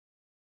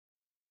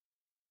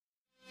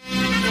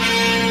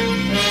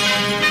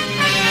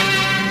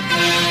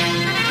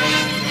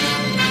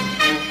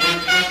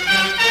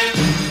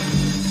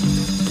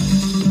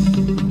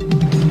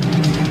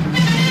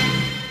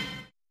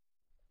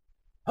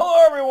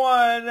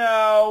everyone.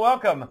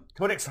 Welcome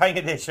to an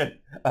exciting edition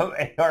of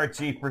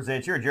ARG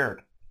Presents. You're a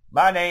jerk.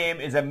 My name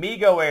is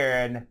Amigo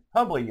Aaron,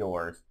 humbly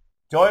yours,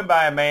 joined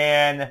by a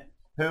man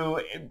who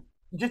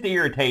just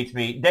irritates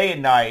me day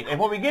and night. And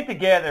when we get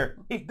together,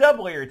 he's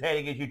double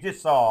irritating, as you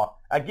just saw.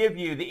 I give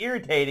you the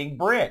irritating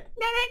Brent.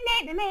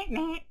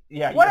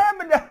 Yeah, what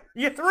happened?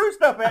 You threw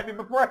stuff at me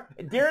before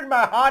during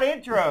my hot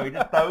intro. You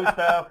just throw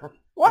stuff.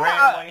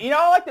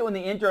 I liked it when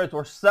the intros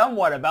were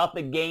somewhat about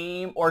the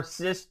game or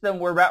system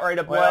we're about ready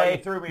to play. Well, you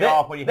threw me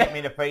off when you hit me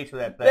in the face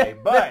with that thing.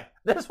 But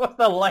this was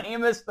the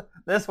lamest.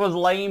 This was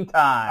lame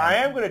time. I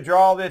am going to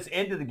draw this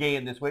into the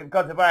game this week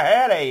because if I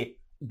had a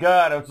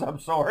gun of some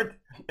sort,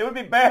 it would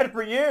be bad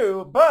for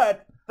you.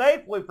 But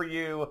thankfully for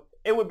you,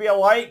 it would be a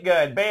light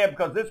gun. Bam!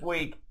 Because this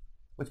week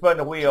we spun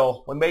the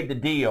wheel. We made the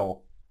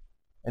deal.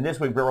 And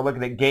this week we were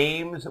looking at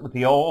games with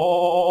the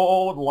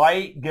old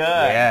light gun.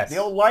 Yes. The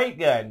old light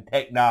gun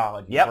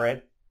technology, Yep.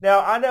 Fred. Now,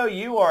 I know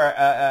you are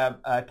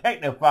a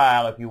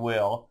technophile, if you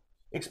will.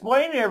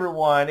 Explain to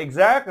everyone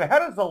exactly how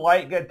does the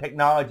light gun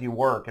technology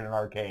work in an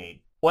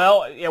arcade?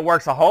 Well, it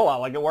works a whole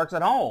lot like it works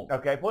at home.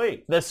 Okay,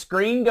 please. The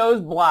screen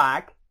goes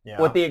black,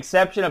 with the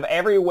exception of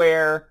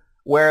everywhere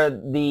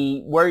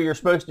where you're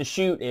supposed to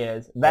shoot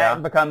is.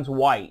 That becomes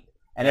white.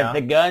 And if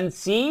the gun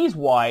sees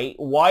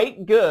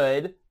white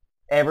good,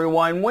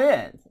 everyone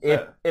wins.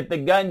 If the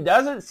gun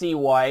doesn't see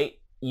white,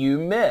 you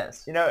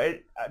miss.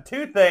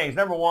 Two things.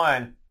 Number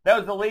one, that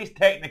was the least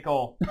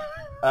technical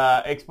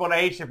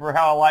explanation for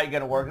how a light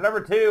gun works.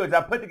 Number two is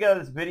I put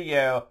together this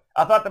video.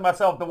 I thought to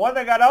myself, the one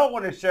thing I don't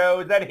want to show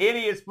is that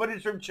hideous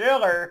footage from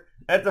Chiller.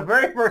 That's the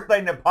very first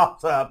thing that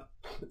pops up.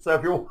 So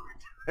if you're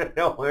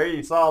there,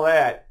 you saw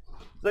that.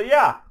 So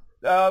yeah.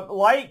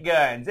 Light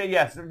guns.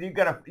 Yes, you've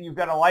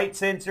got a light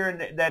sensor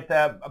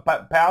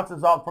that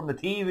bounces off from the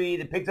TV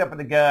that picks up in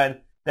the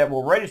gun that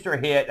will register a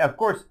hit. Of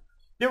course,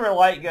 different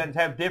light guns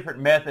have different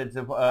methods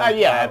of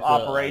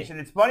operation.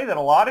 It's funny that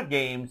a lot of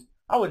games,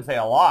 I wouldn't say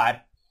a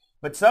lot,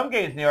 but some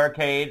games in the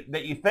arcade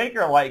that you think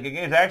are light gun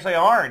games actually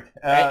aren't.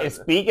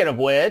 Speaking of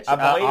which, I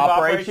believe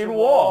Operation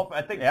Wolf.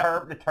 I think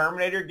the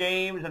Terminator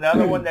game is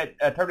another one that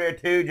Terminator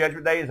 2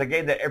 Judgment Day is a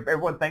game that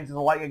everyone thinks is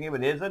a light gun game,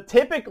 but isn't.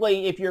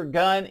 Typically, if your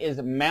gun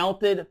is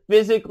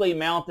physically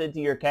mounted to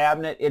your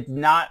cabinet, it's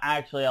not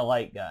actually a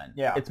light gun.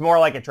 Yeah. It's more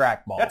like a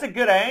trackball. That's a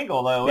good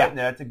angle, though, isn't it?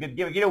 That's a good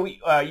gimmick.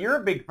 You're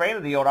a big fan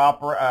of the old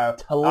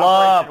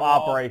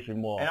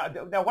Operation Wolf.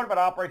 And now, what about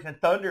Operation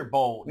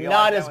Thunderbolt?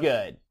 Not as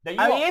good.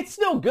 It's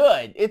still good.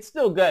 It's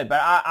still good,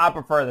 but I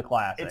prefer the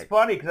classic. It's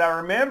funny because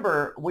I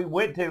remember we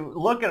went to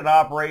look at an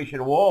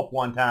Operation Wolf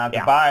one time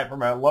to buy it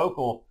from a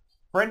local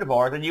friend of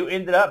ours, and you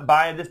ended up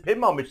buying this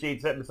pinball machine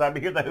sitting beside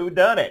me. Here's the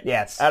Whodunit.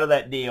 Yes. Out of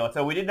that deal.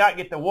 So we did not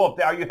get the Wolf.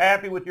 Are you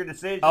happy with your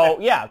decision? Oh,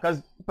 yeah,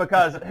 because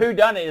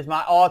Whodunit is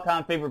my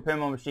all-time favorite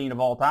pinball machine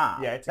of all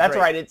time. Yeah, That's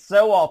right. It's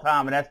so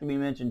all-time, it has to be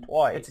mentioned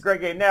twice. It's a great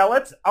game. Now,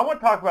 I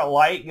want to talk about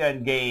light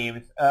gun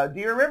games. Do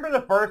you remember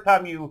the first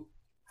time you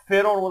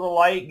fiddled with a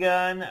light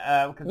gun?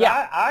 Because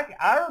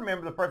I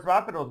remember the first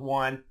time I fiddled with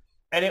one,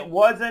 and it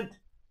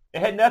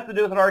had nothing to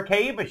do with an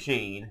arcade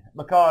machine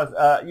because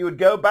you would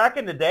go back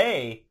in the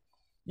day,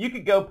 you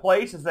could go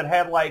places that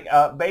had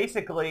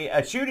basically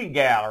a shooting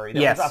gallery.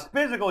 There was a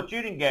physical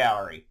shooting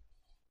gallery.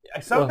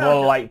 Sometimes with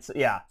little lights,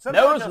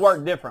 those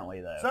work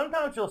differently though.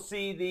 Sometimes you'll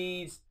see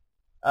these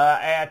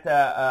at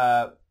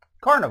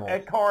carnivals.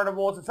 At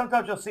carnivals, and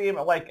sometimes you'll see them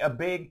at a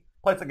big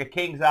place like a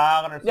Kings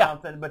Island or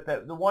something. But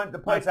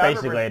the place I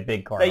remember, basically a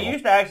big carnival. They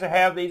used to actually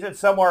have these at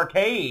some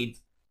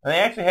arcades, and they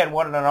actually had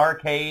one in an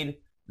arcade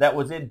that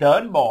was in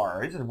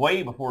Dunbar. This is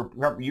way before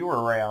you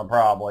were around,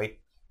 probably.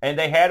 And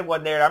they had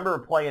one there, and I remember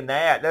playing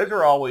that. Those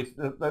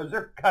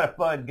are kind of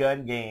fun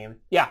gun games.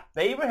 Yeah.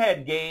 They even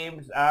had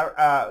games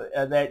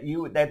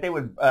that they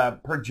would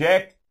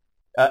project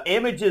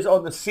images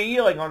on the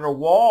ceiling on the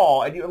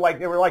wall, and they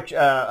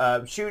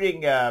were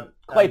shooting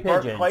clay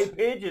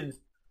pigeons.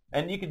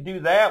 And you could do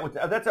that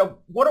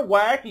what a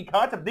wacky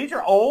concept. These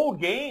are old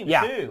games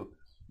too.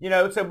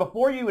 So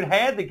before you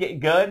had the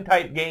gun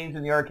type games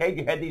in the arcade,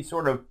 you had these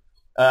sort of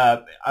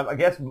I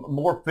guess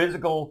more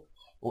physical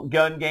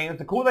gun games.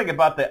 The cool thing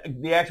about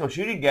the actual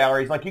shooting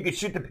galleries, you could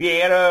shoot the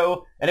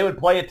piano and it would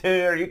play a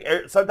tune,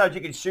 or sometimes you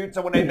could shoot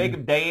someone and make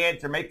them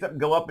dance or make something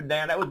go up and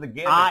down. That was the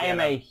gimmick. I am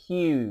a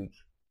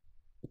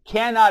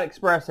cannot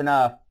express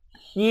enough,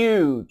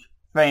 huge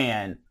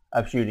fan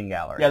of shooting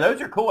galleries. Yeah,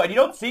 those are cool. And you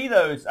don't see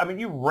those. I mean,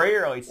 you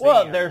rarely see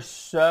them. Well,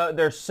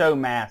 they're so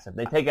massive.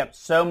 They take up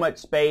so much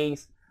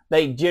space.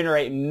 They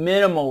generate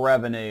minimal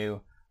revenue.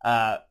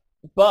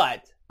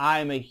 But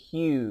I'm a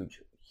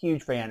huge,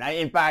 huge fan.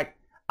 In fact,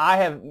 I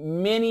have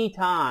many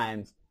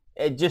times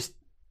just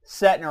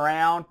sitting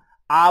around,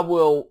 I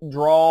will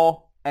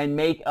draw and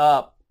make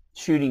up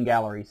shooting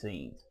gallery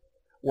scenes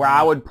where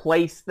I would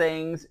place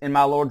things in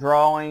my little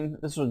drawing.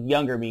 This was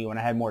younger me when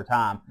I had more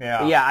time. Yeah.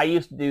 But yeah, I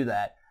used to do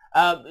that.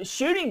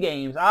 Shooting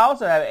games, I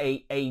also have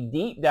a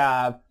deep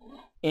dive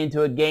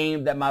into a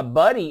game that my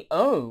buddy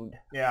owned.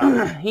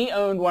 Yeah. He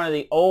owned one of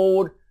the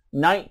old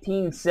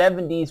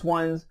 1970s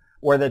ones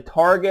where the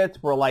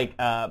targets were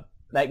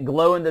that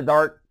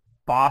glow-in-the-dark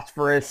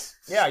phosphorus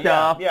Yeah,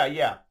 stuff.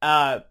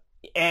 yeah.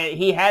 And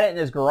he had it in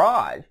his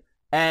garage.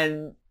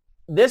 And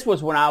this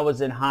was when I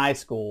was in high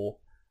school.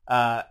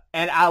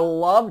 And I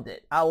loved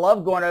it. I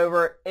loved going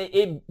over.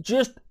 It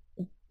just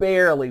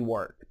barely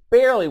worked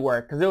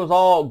because it was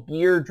all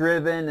gear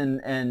driven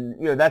and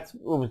you know, it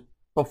was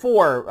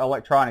before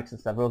electronics and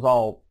stuff. It was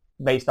all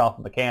based off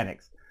of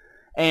mechanics.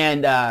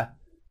 And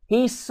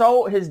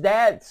his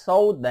dad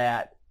sold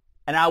that,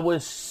 and I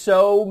was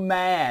so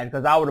mad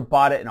because I would have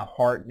bought it in a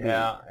heartbeat.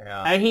 Yeah.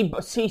 And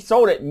he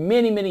sold it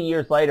many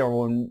years later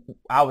when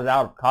I was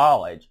out of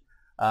college.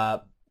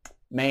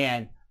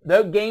 Man,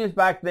 those games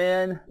back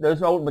then,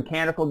 those old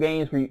mechanical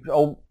games,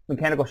 old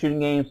mechanical shooting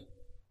games,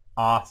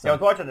 awesome. Yeah, I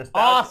was watching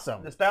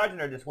Nostalgia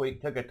Nerd this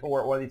week. Took a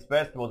tour at one of these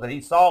festivals, and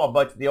he saw a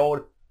bunch of the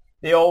old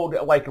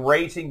like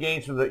racing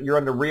games you're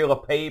on the reel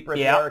of paper in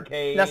the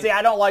arcade. Now, see,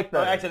 I don't like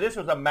those. Actually, this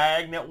was a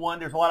magnet one.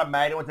 There's a lot of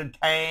magnet ones and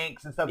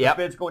tanks and stuff. Yep.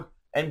 Physical.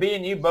 And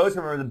being you both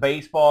remember the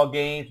baseball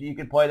games you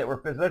could play that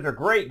were physical. Those are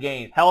great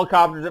games.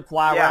 Helicopters that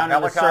fly around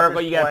in a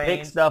circle. You got to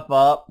pick stuff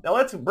up. Now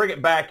let's bring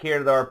it back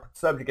here to our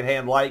subject at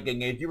hand, light gun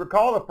games. Do you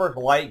recall the first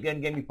light gun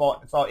game you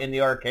saw in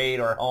the arcade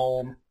or at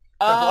home?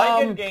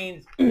 Light gun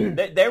games,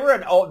 they've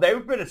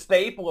been a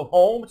staple of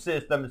home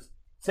systems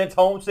since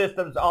home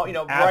systems, right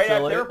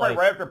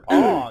after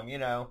Pong, you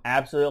know.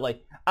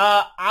 Absolutely.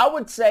 I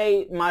would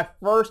say my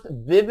first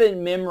vivid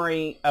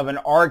memory of an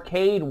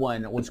arcade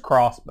one was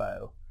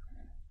Crossbow.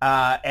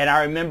 And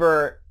I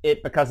remember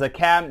it because the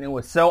cabinet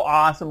was so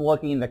awesome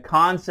looking. The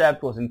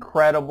concept was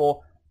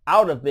incredible. I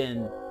would have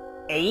been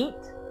 8.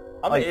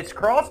 It's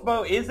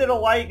Crossbow. Is it a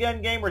light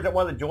gun game or is it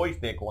one of the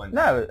joystick ones?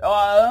 No.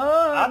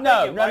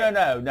 No.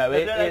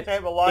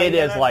 It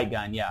is light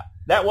gun, yeah.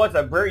 That was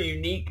a very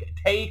unique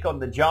take on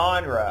the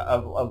genre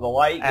of the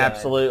light gun.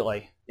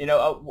 Absolutely. You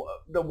know,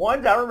 the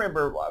ones I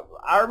remember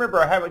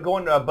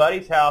going to a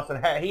buddy's house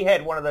and he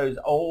had one of those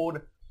old,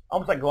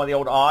 almost like one of the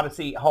old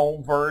Odyssey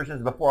home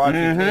versions before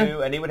Odyssey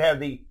 2, and he would have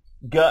the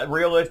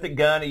realistic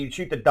gun and you'd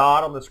shoot the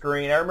dot on the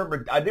screen.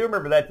 I do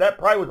remember that. That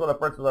probably was one of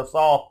the first ones I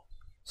saw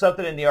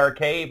something in the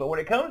arcade. But when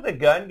it comes to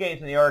gun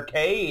games in the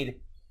arcade,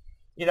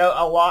 you know,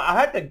 I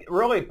had to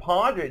really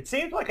ponder. It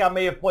seems like I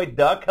may have played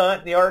Duck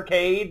Hunt in the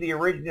arcade, the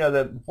original,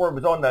 before it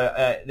was on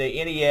the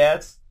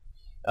NES.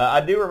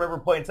 I do remember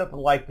playing something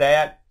like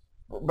that.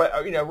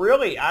 But, you know,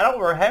 really, I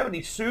don't have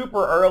any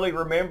super early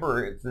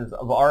remembrances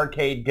of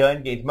arcade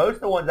gun games. Most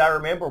of the ones I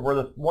remember were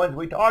the ones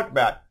we talked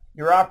about.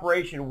 Your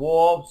Operation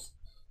Wolves,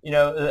 you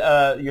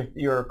know,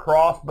 your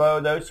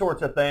Crossbow, those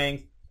sorts of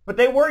things. But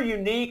they were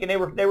unique, and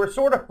they were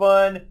sort of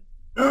fun.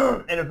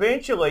 And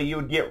eventually,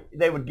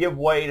 they would give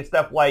way to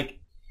stuff like,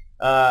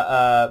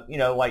 you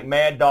know, like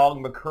Mad Dog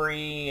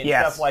McCree and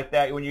stuff like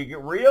that. When you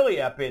get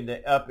really up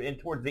in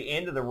towards the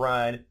end of the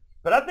run.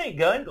 But I think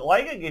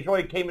light gun games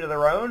really came into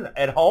their own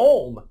at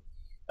home.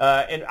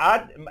 And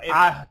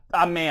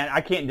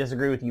I can't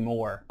disagree with you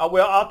more.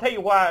 Well, I'll tell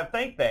you why I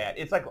think that.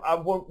 It's like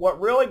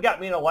what really got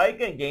me into light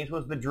gun games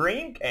was the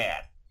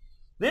Dreamcast.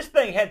 This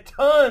thing had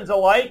tons of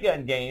light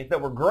gun games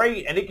that were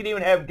great, and it could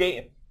even have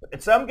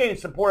some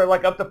games supported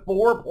like up to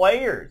 4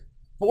 players.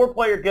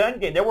 4-player gun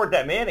game. There weren't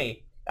that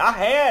many. I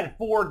had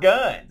 4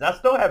 guns. I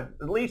still have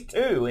at least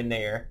 2 in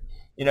there,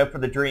 you know, for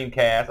the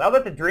Dreamcast. I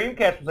thought the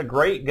Dreamcast was a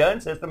great gun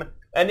system.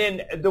 And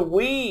then the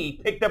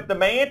Wii picked up the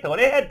mantle,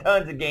 and it had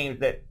tons of games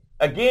that,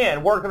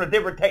 again, worked on a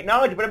different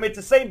technology. But I mean, it's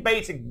the same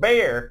basic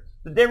bear.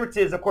 The difference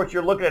is, of course,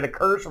 you're looking at a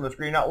cursor on the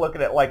screen, not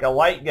looking at like a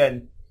light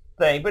gun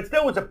thing. But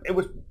still,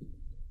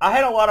 I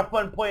had a lot of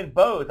fun playing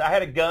both. I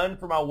had a gun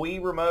for my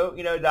Wii remote,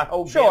 you know, that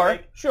whole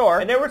gimmick.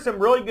 Sure. And there were some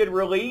really good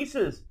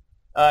releases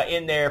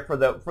in there for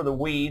the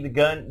Wii, the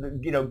gun,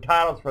 you know,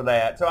 titles for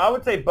that. So I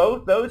would say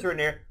both those are in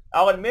there.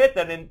 I'll admit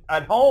that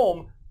at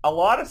home, a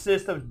lot of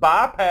systems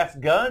bypass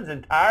guns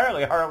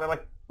entirely. Hardly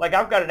like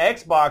I've got an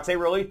Xbox. They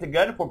released a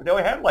gun for it, but they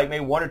only had like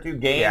maybe 1 or 2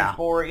 games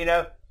for it, you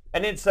know.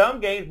 And then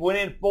some games went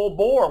in full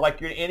bore, like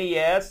your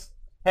NES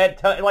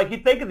had like you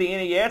think of the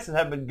NES as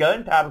having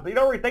gun titles, but you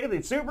don't really think of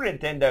the Super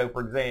Nintendo, for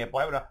example.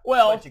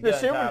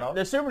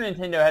 The Super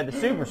Nintendo had the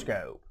Super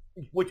Scope,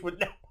 which was.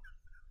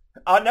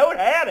 I know it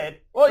had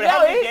it. Well, yeah.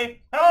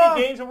 How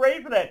many games were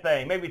ready for that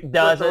thing? Maybe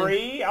dozen.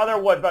 3? Oh, there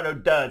was about a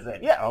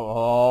dozen. Yeah.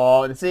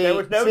 Oh, there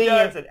was no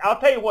dozen. I'll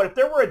tell you what. If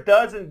there were a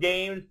dozen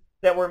games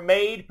that were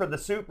made for the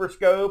Super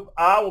Scope,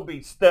 I will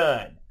be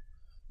stunned.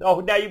 Oh,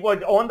 now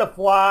on the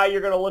fly. You're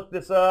going to look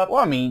this up.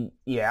 Well, I mean,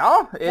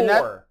 yeah.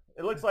 4.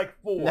 It looks like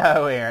 4.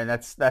 No, Aaron.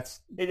 That's.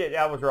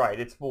 I was right.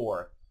 It's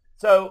 4.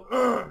 So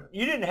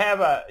you didn't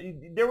have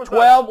there was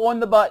 12 on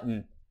the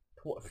button.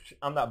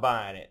 I'm not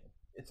buying it.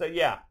 So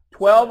yeah.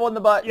 12 on the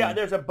button. Yeah,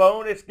 there's a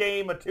bonus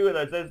game or 2 of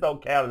those. Those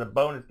don't count. The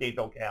bonus games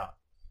don't count.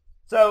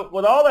 So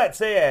with all that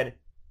said,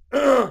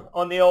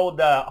 on the old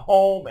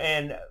home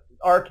and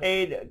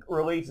arcade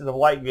releases of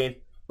light games,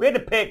 we had to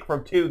pick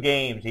from 2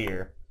 games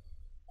here.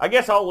 I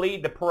guess I'll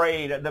lead the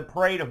parade of violence.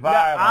 No,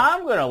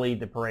 I'm going to lead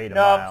the parade of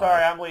violence. No, I'm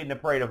sorry. I'm leading the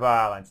parade of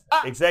violence.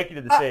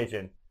 Executive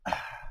decision.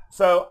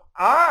 So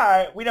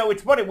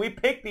it's funny. We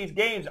picked these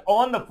games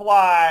on the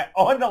fly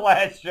on the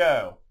last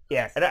show.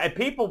 Yes. And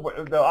people,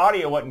 the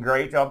audio wasn't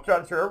great, so I'm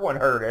not sure everyone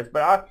heard us.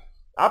 But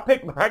I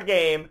picked my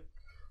game,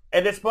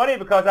 and it's funny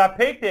because I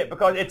picked it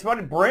because it's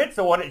funny. Brent's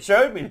the one that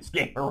showed me this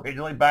game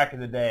originally back in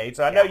the day,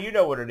 so I know you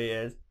know what it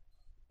is.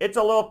 It's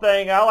a little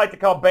thing I like to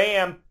call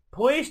BAM,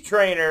 Police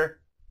Trainer,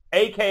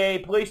 a.k.a.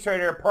 Police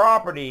Trainer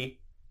property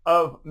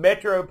of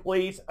Metro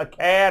Police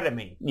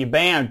Academy. You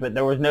banned, but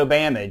there was no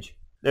BAMage.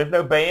 There's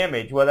no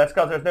BAMage. Well, that's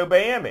because there's no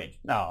BAMage.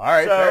 No, all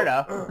right, So, fair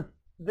enough.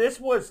 This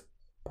was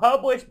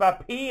published by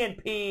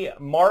P&P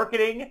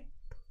Marketing,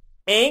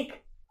 Inc.,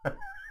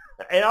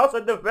 and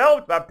also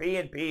developed by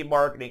P&P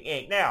Marketing,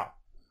 Inc. Now,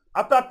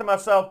 I thought to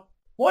myself,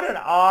 what an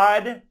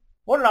odd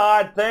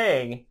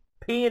thing.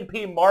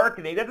 P&P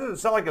Marketing, that doesn't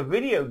sound like a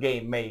video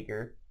game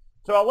maker.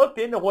 So I looked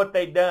into what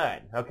they've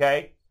done,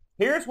 okay?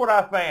 Here's what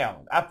I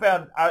found.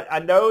 I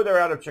know they're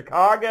out of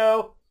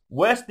Chicago,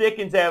 West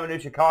Dickens Avenue,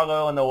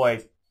 Chicago,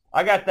 Illinois.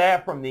 I got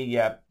that from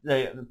the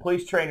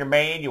Police Trainer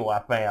Manual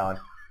I found.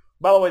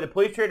 By the way, the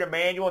Police Trainer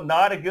Manual,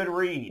 not a good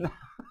read.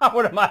 I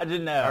would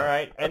imagine no. All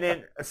right. And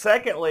then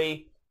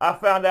secondly, I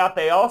found out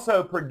they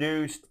also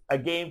produced a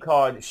game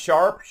called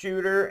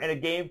Sharpshooter and a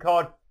game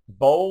called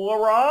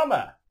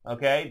Bowl-O-Rama.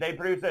 Okay? They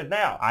produced those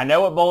now. I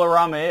know what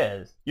Bowl-O-Rama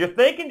is. You're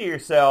thinking to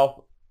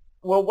yourself,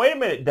 well, wait a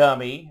minute,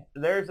 dummy.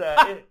 There's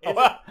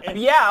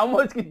yeah,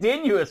 almost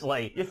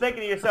continuously. You're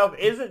thinking to yourself,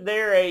 isn't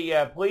there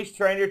a Police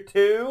Trainer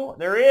 2?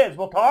 There is.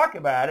 We'll talk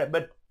about it.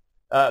 But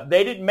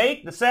they didn't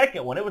make the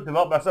second one. It was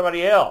developed by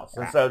somebody else.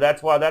 And so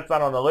that's why that's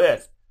not on the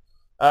list.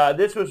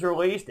 This was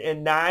released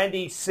in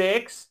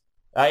 96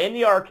 in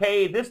the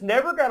arcade. This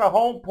never got a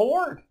home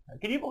port.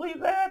 Can you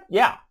believe that?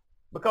 Yeah.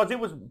 Because it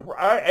was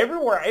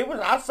everywhere.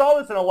 I saw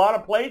this in a lot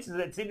of places.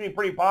 It seemed to be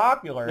pretty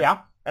popular. Yeah.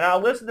 And I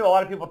listened to a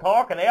lot of people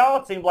talk, and they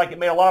all seemed like it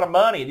made a lot of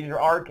money. These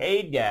are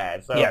arcade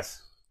guys. So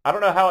yes. I don't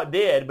know how it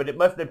did, but it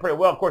must have did pretty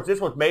well. Of course, this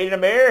was made in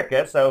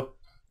America, so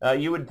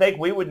you would think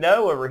we would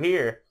know over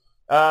here.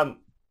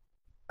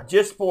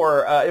 Just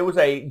for, it was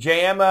a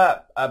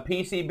JAMA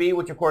PCB,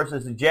 which of course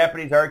is a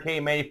Japanese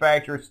arcade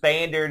manufacturer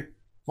standard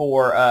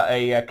for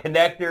a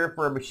connector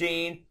for a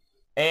machine.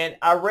 And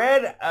I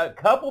read a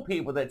couple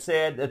people that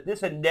said that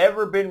this had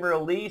never been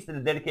released in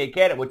a dedicated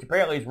cabinet, which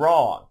apparently is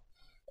wrong.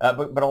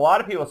 But a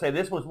lot of people say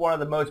this was one of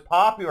the most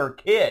popular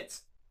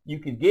kits you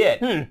could get.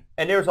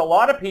 And there's a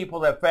lot of people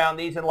that found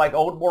these in like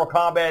old Mortal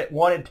Kombat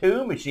 1 and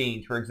 2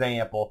 machines, for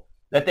example.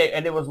 And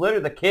it was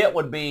literally, the kit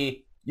would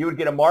be, you would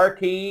get a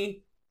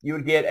marquee, you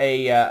would get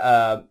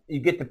you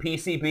get the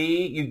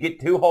PCB, you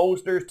get 2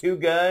 holsters, 2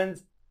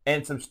 guns,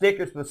 and some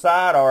stickers for the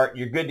side art.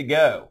 You're good to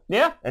go.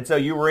 Yeah. And so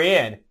you were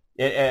in,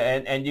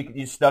 and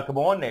you stuck them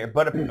on there.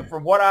 But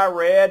from what I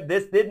read,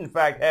 this did in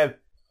fact have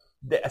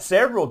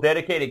several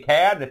dedicated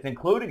cabinets,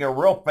 including a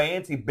real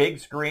fancy big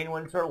screen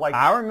one, sort of like.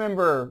 I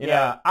remember.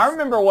 I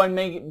remember one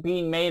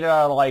being made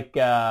out of like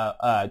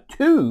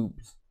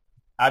tubes.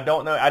 I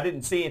don't know. I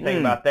didn't see anything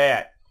about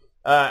that.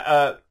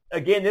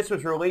 Again, this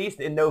was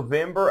released in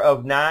November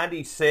of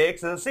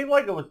 '96, and it seemed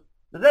like it was.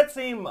 Does that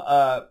seem?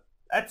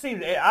 That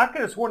seems. I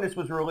could have sworn this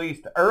was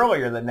released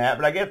earlier than that,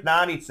 but I guess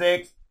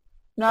 '96.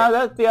 No,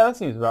 that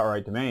seems about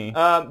right to me.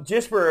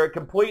 Just for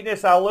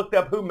completeness, I looked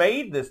up who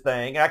made this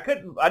thing. I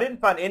didn't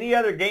find any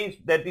other games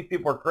that these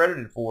people were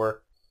credited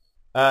for.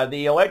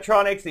 The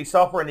electronics, the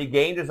software, and the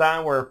game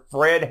design were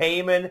Fred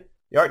Heyman.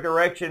 The art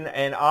direction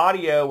and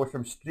audio was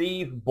from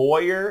Steve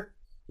Boyer.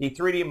 The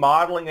 3D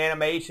modeling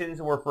animations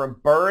were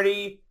from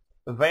Bertie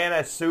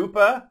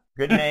Vanasupa.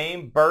 Good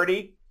name,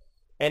 Bertie.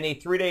 And the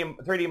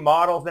 3D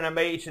models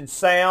animation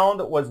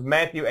sound was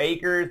Matthew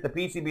Akers. The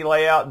PCB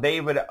layout,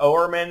 David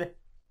Oerman.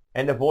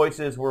 And the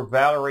voices were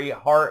Valerie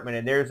Hartman.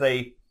 And there's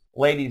a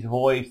lady's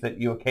voice that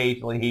you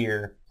occasionally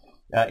hear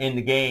in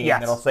the game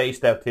that'll say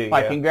stuff to you.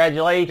 Like,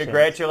 congratulations.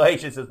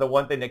 Congratulations is the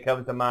one thing that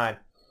comes to mind.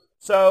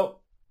 So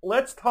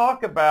let's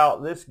talk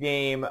about this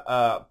game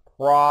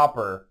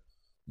proper,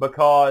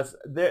 because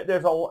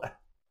there's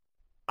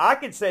I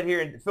could sit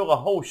here and fill a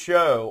whole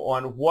show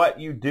on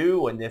what you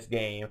do in this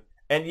game,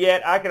 and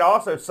yet I could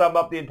also sum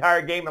up the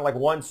entire game in like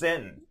one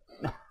sentence.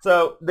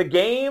 So the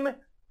game,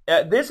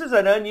 this is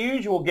an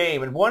unusual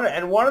game, and one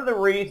of the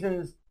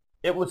reasons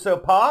it was so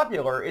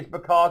popular is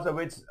because of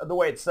the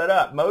way it's set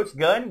up. Most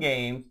gun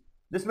games,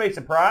 this may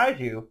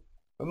surprise you,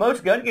 but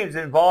most gun games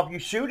involve you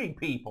shooting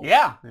people.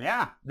 Yeah,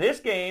 yeah.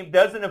 This game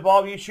doesn't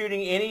involve you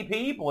shooting any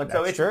people, and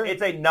so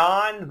it's a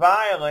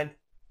non-violent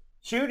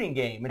shooting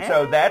game, and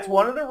so that's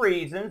one of the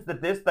reasons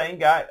that this thing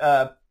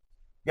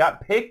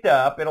got picked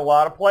up in a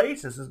lot of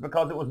places, is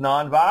because it was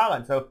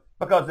non-violent. So,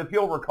 because if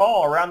you'll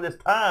recall, around this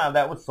time,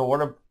 that was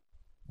sort of,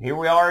 here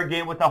we are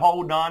again with the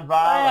whole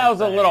non-violence. That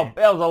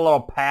was a little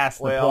past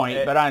the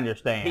point, but I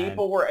understand.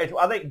 People were,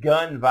 I think,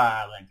 gun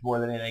violence more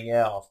than anything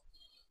else.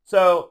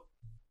 So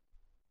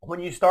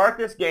when you start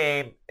this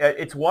game,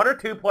 it's 1 or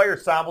 2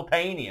 players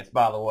simultaneous,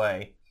 by the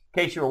way,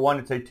 in case you were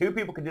wondering. So 2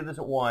 people can do this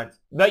at once.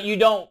 But you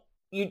don't,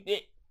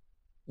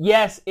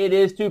 yes, it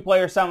is 2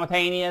 players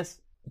simultaneous,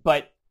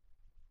 but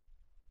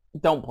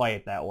Don't play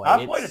it that way.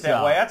 I played it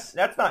that way.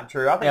 That's not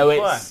true. I think no,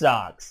 it's fun. It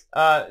sucks.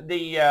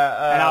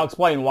 And I'll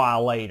explain why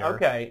later.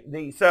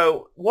 Okay.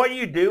 So what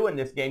you do in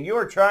this game, you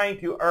are trying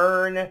to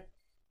earn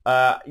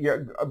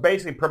your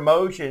basically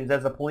promotions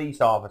as a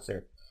police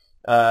officer.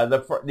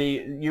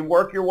 You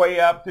work your way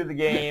up through the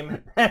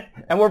game,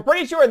 and we're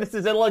pretty sure this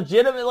is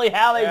legitimately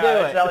how they do it.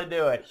 That's how they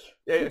do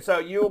it. So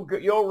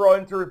you'll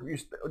run through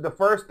the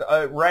first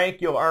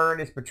rank you'll earn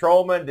is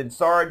patrolman, then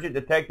sergeant,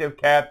 detective,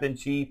 captain,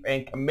 chief,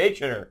 and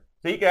commissioner.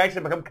 So you can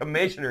actually become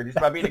commissioner just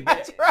by being a good.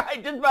 That's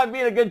right, just by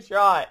being a good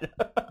shot.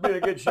 Being a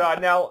good shot.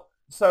 Now,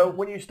 so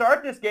when you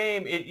start this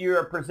game,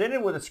 you're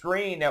presented with a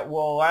screen that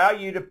will allow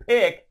you to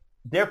pick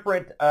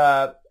different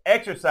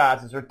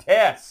exercises or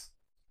tests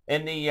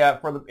in the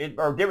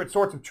or different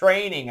sorts of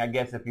training, I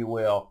guess, if you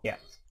will. Yes.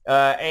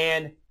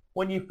 And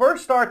when you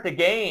first start the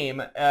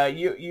game,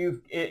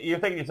 you're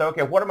thinking,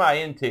 okay, what am I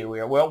into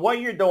here? Well,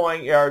 what you're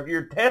doing,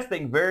 you're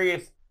testing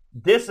various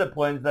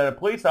disciplines that a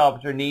police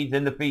officer needs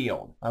in the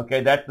field.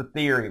 Okay, that's the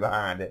theory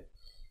behind it.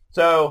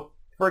 So,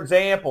 for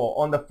example,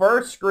 on the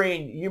first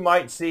screen, you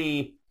might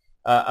see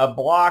a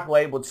block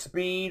labeled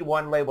speed,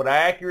 one labeled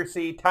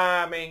accuracy,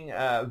 timing,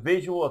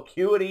 visual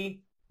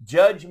acuity,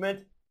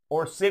 judgment,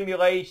 or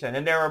simulation.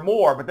 And there are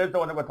more, but there's the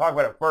one that we're going to talk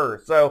about at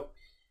first. So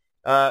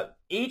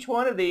each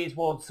one of these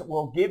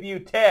will give you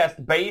tests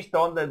based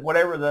on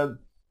whatever the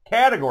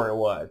category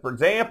was. For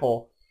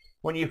example,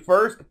 when you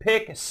first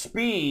pick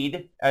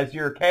speed as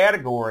your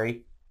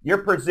category, you're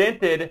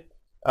presented,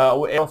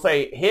 it'll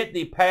say hit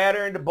the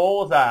patterned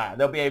bullseye.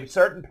 There'll be a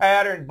certain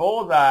patterned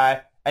bullseye,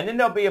 and then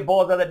there'll be a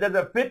bullseye that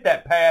doesn't fit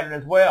that pattern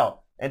as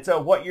well. And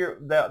so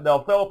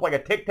they'll fill up like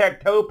a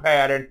tic-tac-toe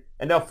pattern,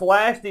 and they'll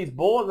flash these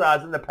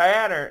bullseyes in the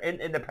pattern,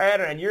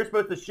 and you're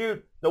supposed to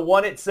shoot the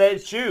one it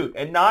says shoot,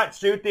 and not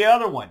shoot the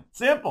other one.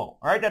 Simple,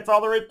 all right? That's all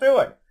there is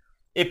to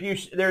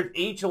it. There's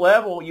each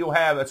level, you'll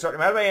have a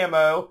certain amount of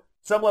ammo.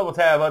 Some levels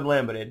have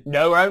unlimited.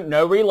 No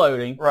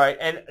reloading. Right,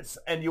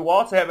 and you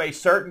also have a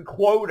certain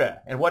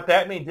quota, and what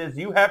that means is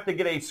you have to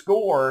get a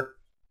score,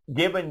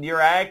 given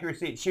your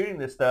accuracy at shooting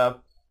this stuff,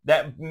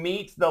 that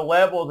meets the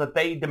level that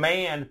they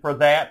demand for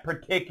that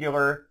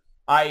particular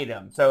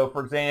item. So,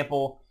 for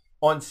example,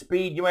 on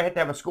speed, you might have to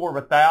have a score of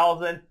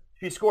 1,000.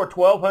 If you score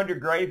 1,200,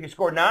 great. If you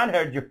score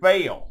 900, you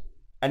fail.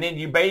 And then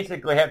you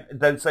basically have,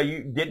 so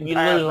you didn't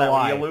pass that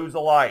one, you lose a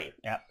life.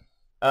 Yep.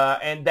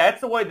 And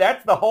that's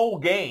the whole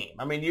game.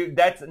 I mean,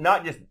 that's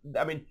not just,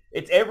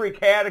 it's every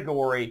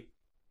category,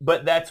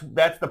 but that's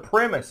the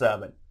premise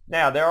of it.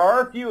 Now, there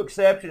are a few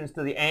exceptions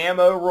to the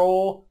ammo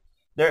rule.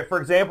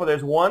 For example,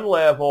 there's one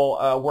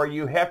level where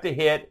you have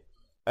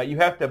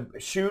to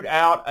shoot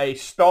out a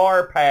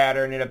star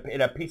pattern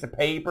in a piece of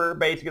paper,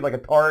 basically like a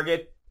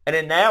target. And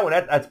in that one,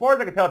 as far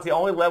as I can tell, it's the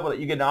only level that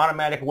you get an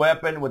automatic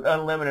weapon with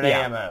unlimited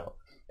ammo.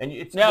 And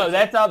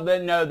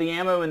the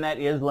ammo in that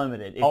is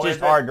limited. It's just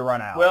hard to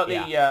run out. Well,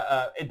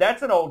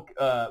 that's an old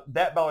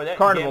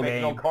carnival game.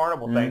 An old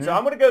carnival thing. So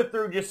I'm going to go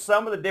through just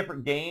some of the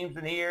different games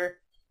in here,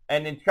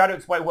 and then try to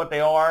explain what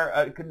they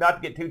are.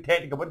 Not to get too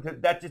technical,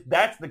 but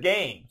that's the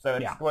game. So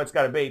it's what it's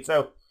got to be.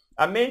 So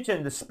I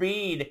mentioned the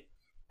speed.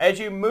 As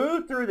you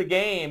move through the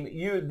game,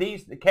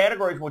 these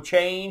categories will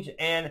change,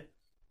 and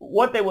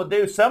what they will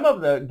do, some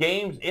of the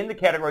games in the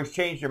categories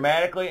change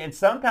dramatically, and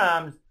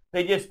sometimes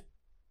they just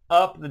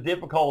up the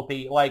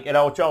difficulty, like, and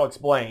I'll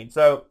explain.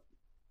 So,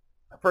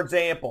 for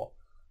example,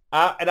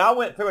 I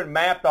went through and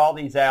mapped all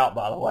these out,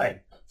 by the way.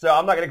 So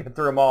I'm not going to go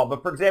through them all.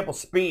 But, for example,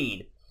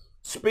 speed.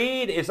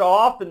 Speed is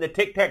often the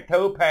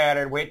tic-tac-toe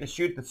pattern where you have to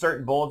shoot the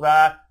certain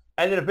bullseye,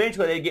 and then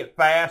eventually they get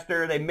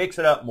faster. They mix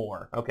it up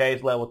more, okay,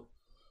 it's levels.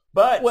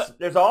 But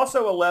there's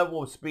also a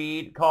level of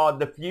speed called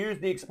diffuse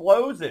the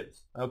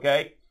explosives,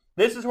 okay?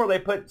 This is where they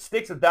put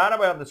sticks of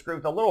dynamite on the screw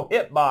with a little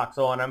hit box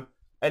on them,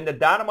 and the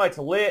dynamite's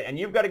lit, and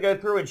you've got to go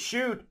through and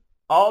shoot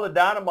all the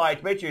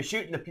dynamites. Make sure you're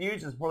shooting the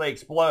fuses before they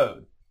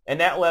explode.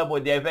 And that level,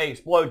 if they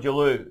explode, you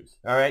lose,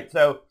 all right?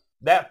 So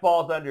that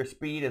falls under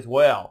speed as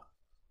well.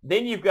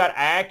 Then you've got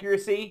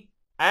accuracy.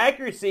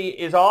 Accuracy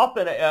is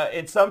often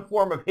in some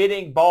form of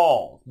hitting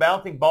balls,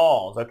 bouncing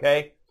balls,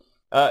 okay?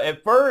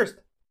 At first,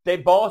 the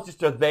balls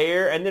just are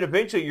there, and then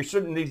eventually you're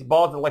shooting these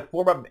balls that like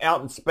form up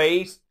out in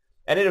space,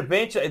 and then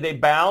eventually they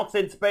bounce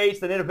in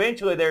space, and then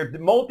eventually they're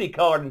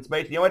multicolored in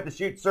space. You don't have to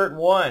shoot certain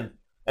ones.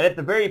 And at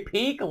the very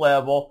peak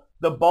level,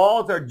 the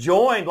balls are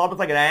joined almost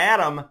like an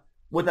atom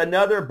with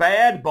another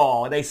bad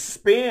ball. They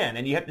spin,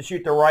 and you have to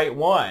shoot the right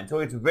one. So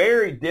it's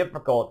very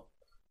difficult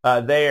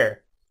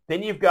there.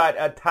 Then you've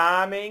got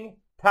timing.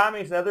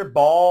 Timing is another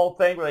ball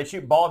thing where they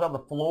shoot balls on the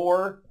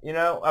floor. You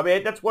know, I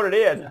mean, that's what it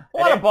is. A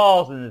lot of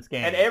balls in this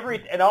game.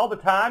 And all the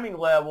timing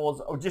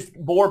levels are just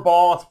more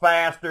balls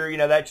faster, you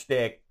know, that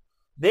shtick.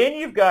 Then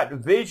you've got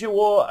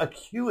visual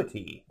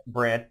acuity,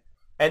 Brent.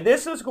 And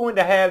this is going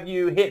to have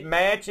you hit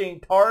matching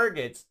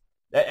targets.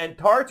 And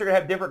targets are going to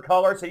have different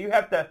colors. So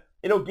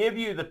it'll give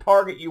you the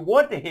target you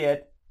want to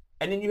hit.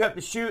 And then you have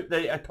to shoot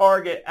a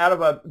target out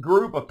of a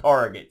group of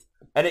targets.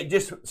 And it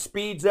just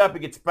speeds up. It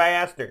gets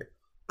faster.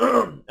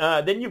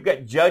 Then you've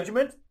got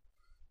judgment.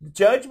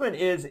 Judgment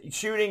is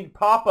shooting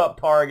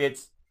pop-up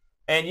targets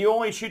and you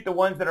only shoot the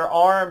ones that are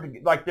armed,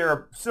 like there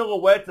are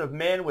silhouettes of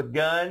men with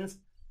guns,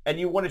 and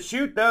you want to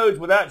shoot those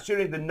without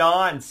shooting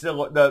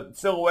the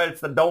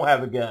silhouettes that don't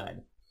have a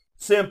gun.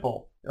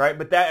 Simple, right?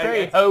 But that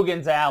Very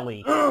Hogan's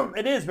Alley.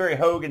 It is very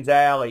Hogan's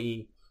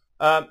Alley.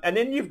 And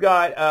then you've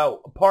got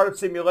part of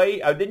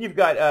simulation. Then you've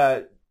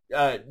got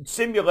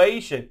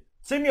simulation.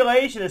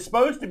 Simulation is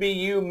supposed to be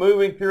you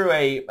moving through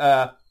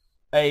a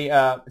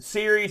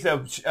series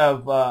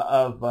of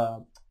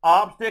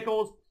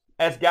obstacles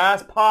as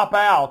guys pop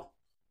out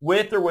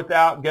with or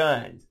without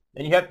guns,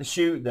 and you have to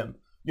shoot them.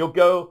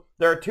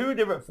 There are two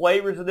different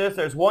flavors of this.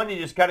 There's one you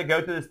just kind of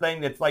go through this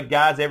thing that's like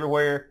guys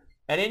everywhere,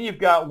 and then you've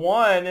got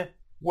one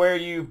where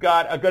you've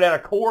got go down a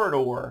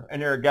corridor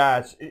and there are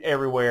guys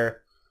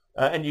everywhere,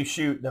 and you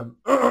shoot them.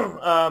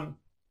 I'm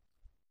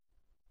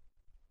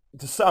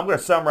going to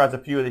summarize a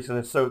few of these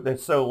because they're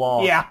so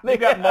long. Yeah.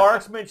 You've got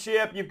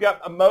marksmanship. You've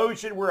got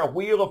emotion where a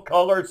wheel of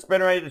colors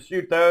spin around to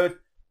shoot those.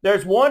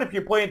 There's one, if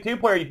you're playing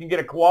two-player, you can get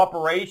a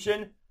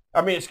competitive.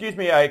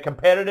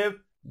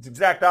 It's the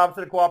exact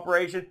opposite of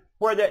cooperation.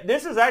 Where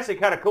this is actually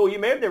kind of cool. You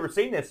may have never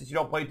seen this since you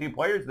don't play two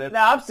players. No,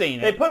 I've seen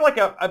it. They put like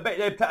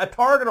a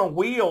target on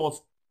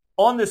wheels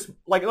on this,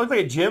 like it looks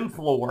like a gym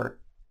floor,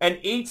 and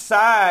each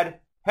side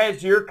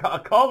has a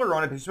color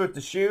on it that you're supposed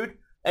to shoot,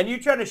 and you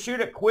try to shoot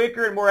it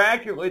quicker and more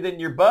accurately than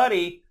your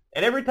buddy,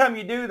 and every time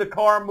you do, the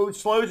car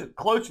moves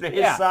closer to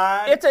his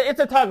side. It's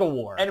a tug of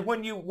war. And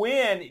when you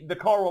win, the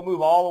car will move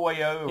all the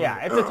way over.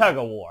 Yeah, it's a tug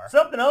of war.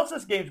 Something else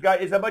this game's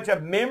got is a bunch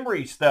of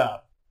memory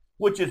stuff,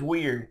 which is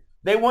weird.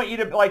 They want you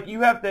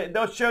to,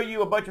 they'll show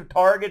you a bunch of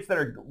targets that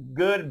are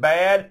good and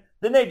bad.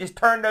 Then they just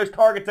turn those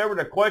targets over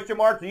to question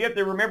marks, so you have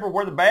to remember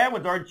where the bad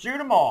ones are and shoot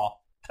them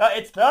all.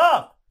 It's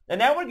tough. And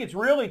that one gets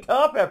really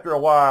tough after a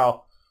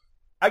while.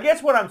 I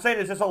guess what I'm saying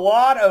is there's a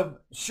lot of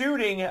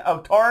shooting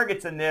of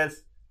targets in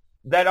this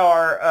that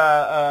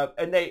are,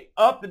 and they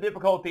up the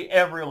difficulty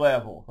every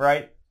level,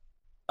 right?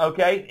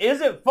 Okay.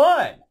 Is it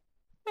fun?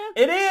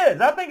 It is.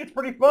 I think it's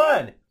pretty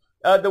fun.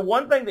 The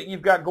one thing that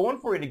you've got going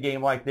for you in a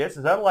game like this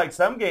is, unlike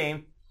some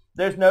games,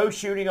 there's no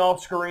shooting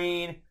off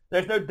screen.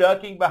 There's no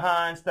ducking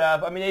behind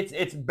stuff. I mean,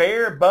 it's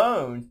bare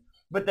bones.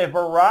 But the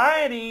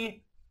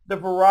variety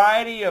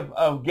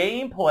of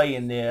gameplay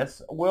in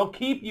this will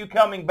keep you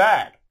coming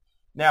back.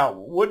 Now,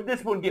 would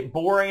this one get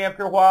boring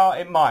after a while?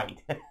 It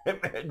might.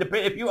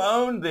 If you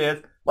own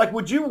this, like,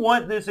 would you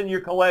want this in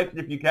your collection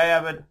if you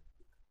have it?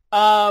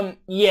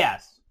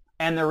 Yes.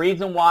 And the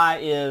reason why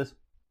is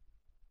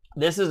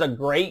this is a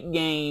great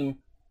game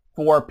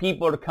for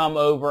people to come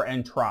over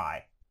and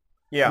try.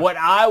 Yeah. Would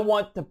I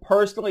want to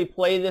personally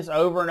play this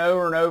over and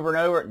over and over and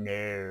over?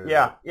 No.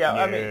 Yeah. No.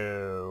 I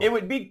mean, it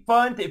would be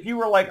fun if you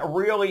were like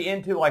really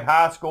into like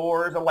high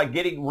scores or like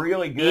getting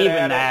really good Even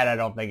at that, it. I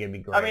don't think it'd be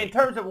great. I mean, in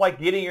terms of like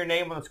getting your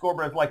name on the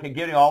scoreboard, it's like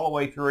getting all the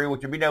way through,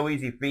 which would be no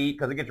easy feat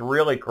because it gets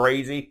really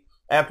crazy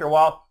after a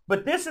while.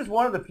 But this is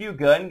one of the few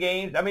gun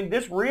games. I mean,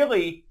 this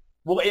really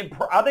will.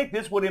 I think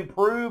this would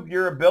improve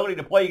your ability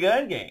to play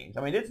gun games.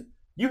 I mean,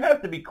 you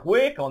have to be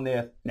quick on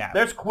this. No.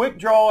 There's quick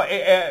draw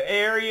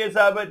areas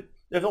of it.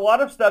 There's a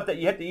lot of stuff that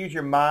you have to use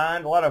your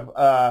mind. A lot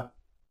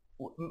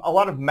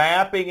of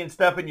mapping and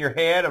stuff in your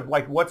head of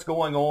like what's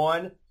going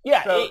on.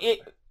 Yeah. So,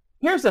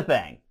 here's the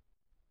thing.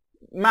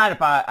 Mind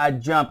if I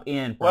jump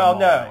in? Well,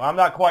 no, I'm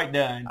not quite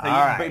done. So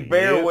All right.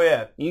 bear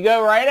with. You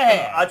go right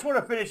ahead. I just want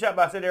to finish up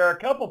by saying there are a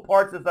couple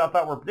parts that I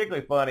thought were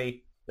particularly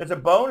funny. There's a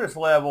bonus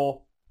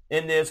level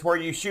in this where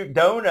you shoot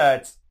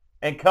donuts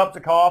and cups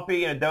of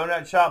coffee in a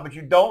donut shop, but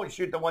you don't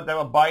shoot the ones that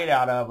have a bite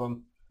out of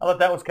them. I thought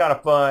that was kind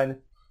of fun.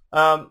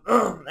 And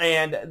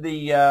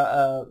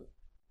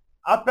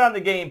I found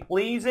the game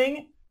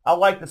pleasing. I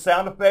like the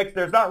sound effects.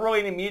 There's not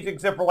really any music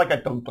except for like a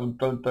dun dun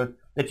dun dun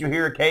that you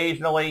hear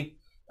occasionally.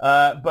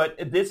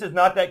 But this is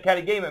not that kind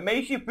of game. It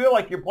makes you feel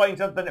like you're playing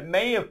something that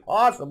may have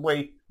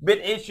possibly been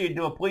issued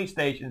to a police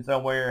station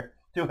somewhere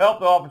to help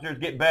the officers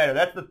get better.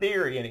 That's the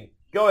theory, Annie.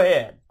 Go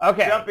ahead.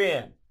 Okay. Jump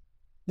in.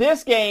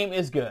 This game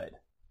is good.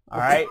 All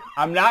right.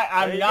 I'm not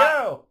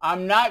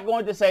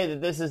going to say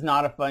that this is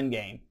not a fun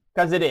game,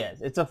 because it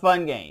is. It's a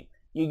fun game.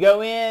 You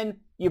go in,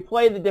 you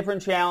play the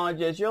different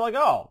challenges. You're like,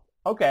 oh,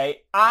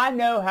 okay, I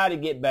know how to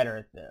get better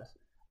at this.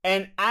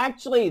 And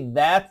actually,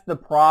 that's the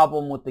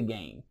problem with the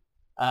game.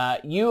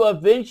 You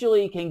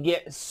eventually can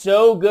get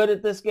so good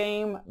at this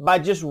game by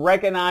just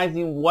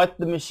recognizing what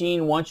the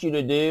machine wants you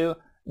to do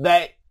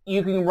that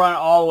you can run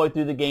all the way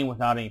through the game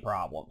without any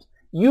problems.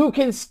 You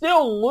can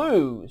still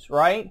lose,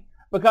 right?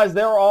 Because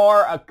there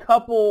are a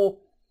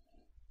couple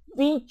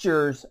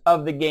features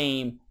of the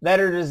game that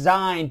are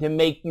designed to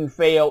make you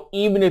fail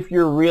even if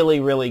you're really,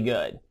 really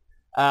good.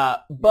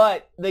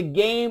 But the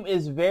game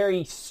is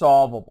very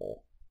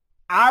solvable.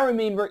 I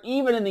remember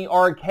even in the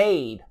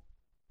arcade,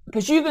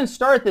 because you can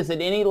start this at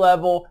any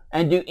level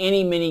and do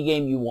any mini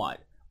game you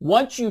want.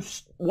 Once you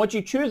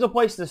choose a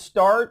place to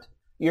start,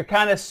 you're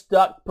kind of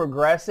stuck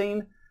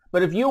progressing.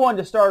 But if you wanted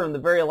to start on the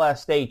very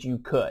last stage, you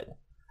could.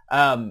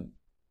 I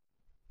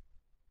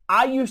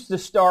used to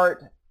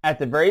start at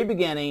the very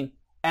beginning,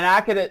 and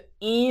I could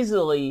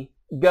easily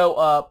go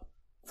up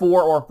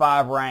 4 or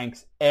 5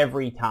 ranks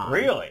every time.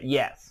 Really?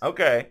 Yes.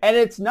 Okay. And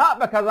it's not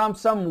because I'm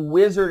some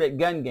wizard at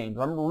gun games.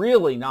 I'm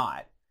really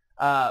not.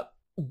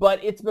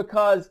 But it's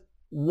because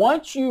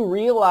once you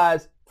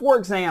realize, for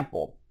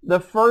example,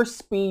 the first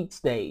speed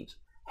stage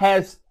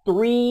has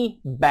 3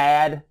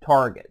 bad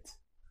targets.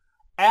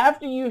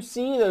 After you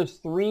see those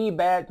 3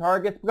 bad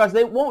targets, because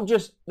they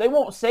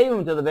won't save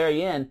them to the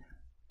very end,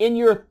 in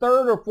your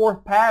 3rd or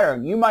 4th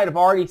pattern, you might have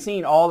already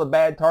seen all the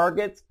bad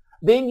targets.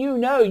 Then you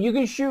know you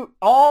can shoot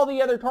all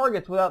the other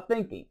targets without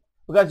thinking,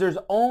 because there's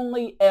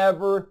only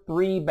ever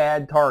 3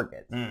 bad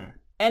targets.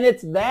 And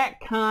it's that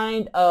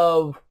kind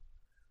of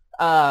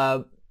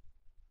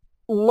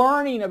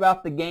learning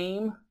about the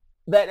game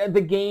that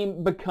the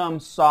game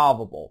becomes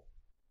solvable.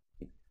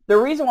 The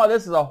reason why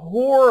this is a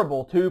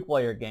horrible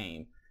 2-player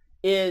game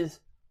is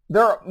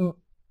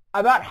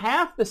about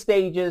half the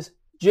stages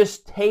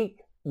just take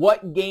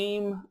what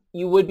game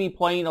you would be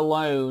playing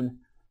alone,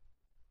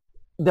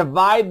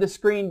 divide the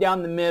screen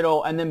down the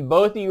middle, and then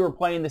both of you are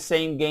playing the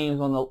same games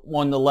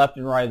on the left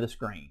and right of the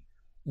screen.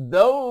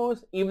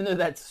 Those, even though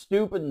that's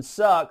stupid and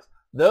sucks,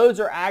 those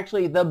are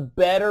actually the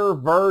better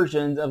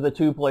versions of the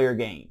 2-player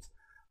games.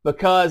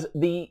 Because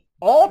the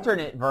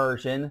alternate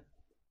version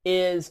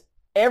is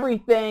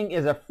everything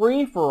is a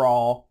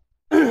free-for-all,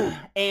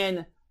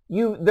 and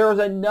there's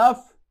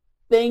enough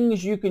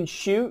things you can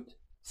shoot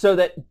so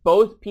that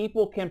both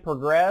people can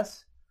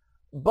progress.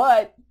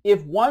 But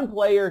if one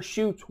player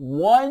shoots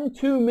one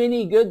too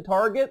many good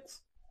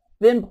targets,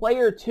 then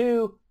player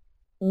 2,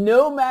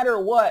 no matter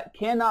what,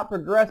 cannot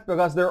progress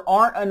because there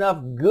aren't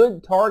enough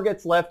good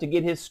targets left to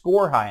get his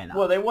score high enough.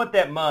 Well, they want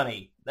that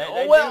money. They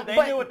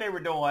knew what they were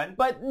doing.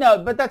 But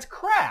that's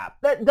crap.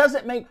 That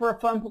doesn't make for a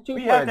fun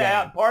 2-player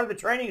game. Part of the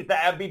training is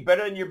to be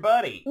better than your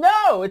buddy.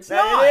 No, it's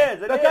not.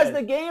 It is. Because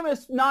the game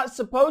is not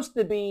supposed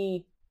to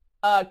be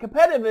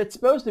competitive. It's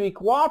supposed to be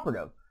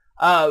cooperative.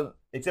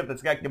 Except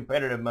it's got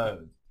competitive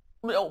modes.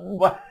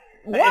 What?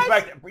 In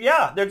fact,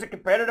 yeah, there's a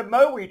competitive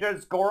mode where you try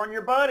to score on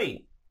your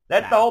buddy.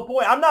 That's the whole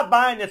point. I'm not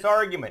buying this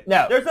argument.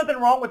 No. There's nothing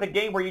wrong with a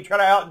game where you try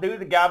to outdo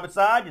the guy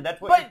beside you.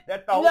 That's the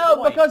whole point.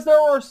 No, because there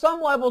are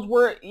some levels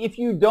where if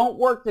you don't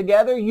work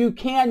together, you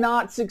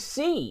cannot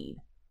succeed.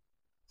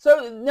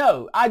 So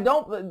no, I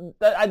don't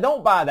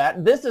buy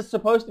that. This is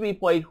supposed to be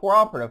played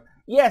cooperative.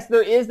 Yes,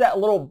 there is that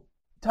little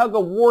tug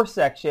of war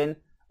section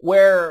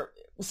where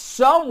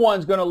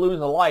someone's going to lose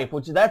a life,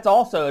 that's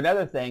also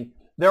another thing.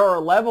 There are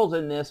levels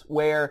in this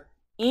where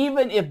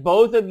even if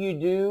both of you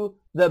do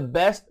the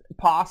best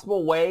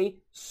possible way,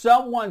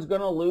 someone's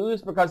going to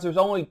lose because there's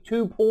only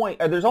 3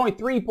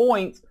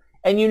 points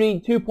and you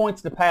need 2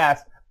 points to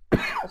pass.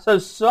 So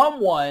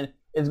someone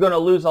is going to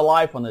lose a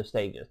life on those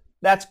stages.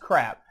 That's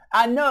crap.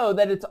 I know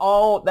that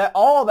all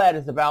that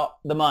is about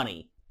the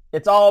money.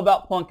 It's all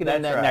about plunking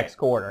in that next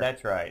quarter.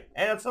 That's right.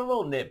 And it's a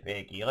little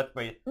nitpicky.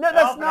 No,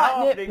 that's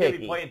not nitpicky. You're going to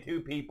be playing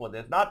 2 people in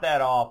this. Not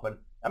that often.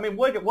 I mean,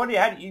 what do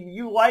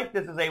you like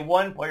this as a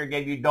 1-player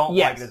game? You don't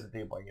like it as a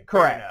 2-player game.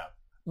 Correct.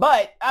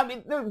 But I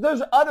mean,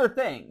 there's other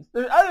things.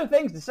 There's other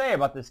things to say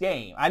about this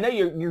game. I know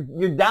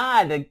you're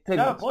dying to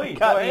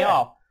cut me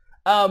off.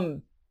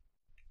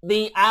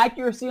 The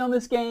accuracy on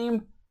this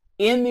game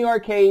in the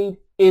arcade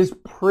is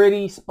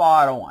pretty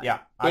spot on. Yeah,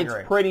 I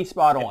agree. It's pretty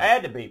spot on. It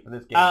had to be for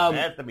this game. It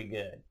has to be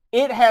good.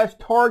 It has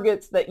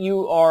targets that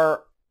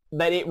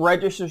it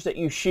registers that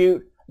you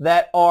shoot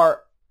that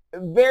are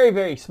very,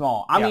 very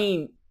small. I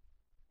mean,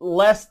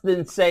 less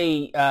than,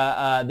 say,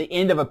 the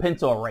end of a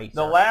pencil eraser.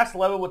 The last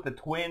level with the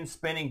twin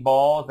spinning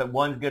balls, that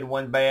one's good,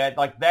 one's bad,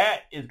 like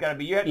that is going to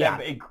be, you have to have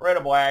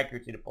incredible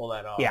accuracy to pull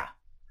that off. Yeah.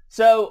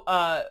 So,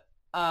 I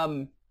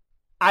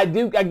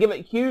give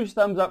it huge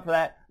thumbs up for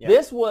that. Yeah.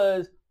 This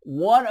was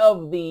one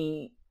of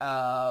the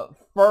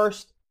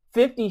first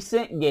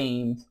 50-cent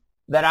games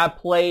that I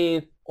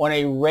played on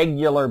a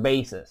regular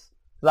basis.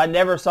 Because I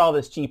never saw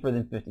this cheaper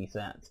than 50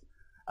 cents.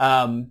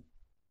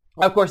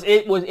 Of course,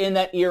 it was in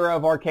that era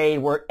of arcade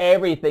where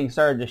everything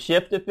started to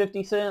shift to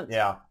 50 cents.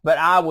 Yeah. But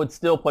I would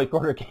still play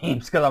quarter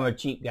games because I'm a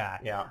cheap guy.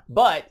 Yeah.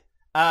 But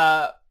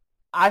I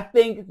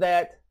think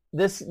that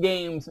this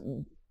game's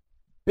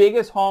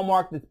biggest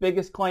hallmark, its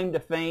biggest claim to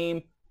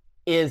fame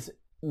is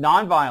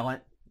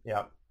nonviolent,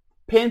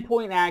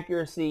 pinpoint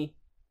accuracy,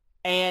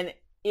 and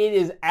it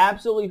is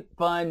absolutely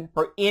fun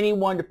for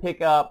anyone to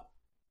pick up,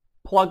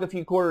 plug a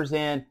few quarters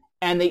in,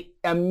 and they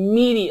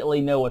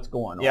immediately know what's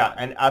going on. Yeah,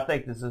 and I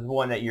think this is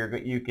one that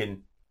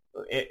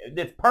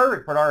it's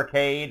perfect for an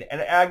arcade,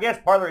 and I guess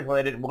part of the reason why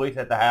they didn't release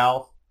it at the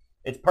house,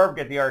 it's perfect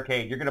at the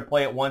arcade. You're going to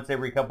play it once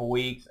every couple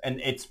weeks, and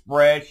it's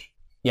fresh.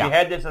 Yeah. If you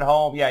had this at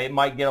home, it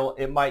might get a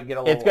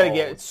little. It's going to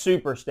get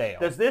super stale.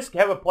 Does this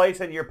have a place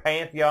in your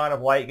pantheon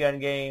of light gun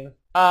games?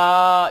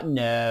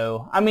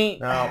 No. I mean,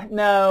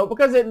 no,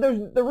 because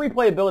the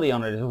replayability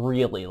on it is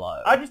really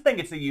low. I just think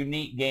it's a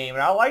unique game,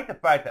 and I like the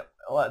fact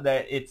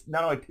that it's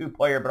not only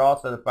 2-player, but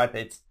also the fact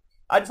that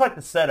I just like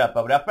the setup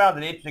of it. I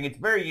found it interesting. It's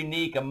very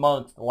unique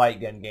amongst the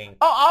light gun games.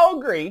 Oh, I'll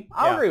agree.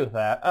 I'll agree with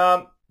that.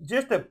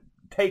 Just to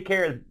take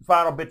care of the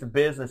final bits of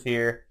business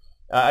here,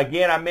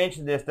 again, I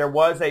mentioned this. There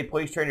was a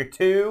Police Trainer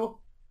 2.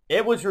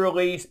 It was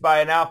released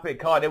by an outfit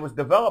called. It was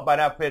developed by an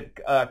outfit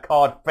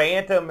called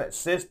Phantom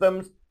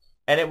Systems,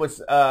 and it was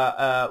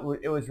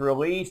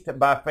released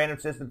by Phantom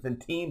Systems in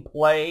Team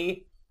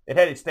Play. It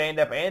had a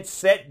stand-up and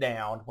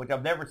set-down, which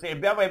I've never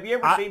seen. Have you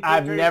ever seen?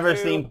 I've never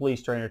seen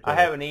Police Trainer 2. I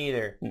haven't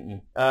either.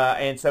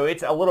 And so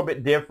it's a little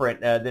bit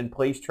different than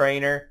Police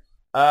Trainer.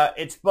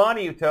 It's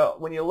funny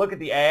when you look at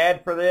the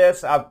ad for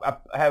this. I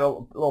have a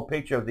little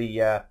picture of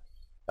the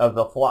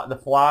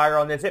flyer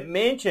on this. It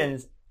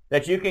mentions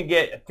that you can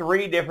get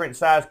 3 different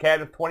size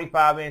cabinets: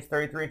 25 inch,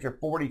 33 inch, or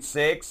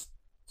 46.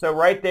 So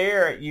right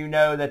there, you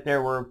know that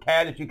there were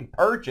cabinets you could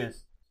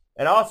purchase.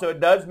 And also, it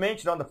does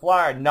mention on the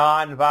flyer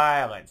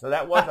non-violent. So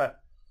that was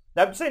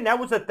I'm saying that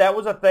was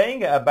a thing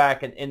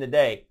back in the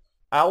day.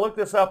 I looked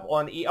this up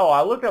on.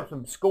 I looked up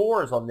some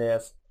scores on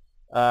this.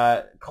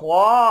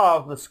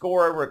 Clav, the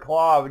score over at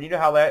Clav, and you know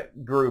how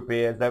that group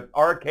is. The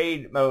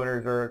arcade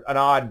owners are an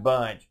odd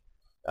bunch.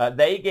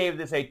 They gave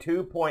this a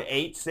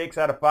 2.86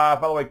 out of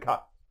 5. By the way,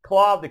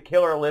 Clav, the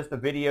killer list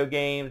of video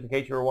games, in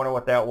case you were wondering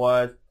what that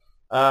was.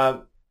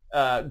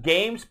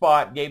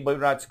 GameSpot believe it or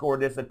not, scored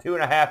this a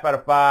 2.5 out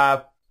of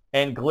 5.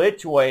 And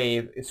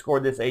Glitchwave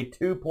scored this a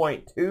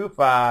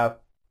 2.25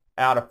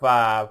 out of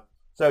 5.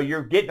 So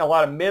you're getting a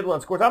lot of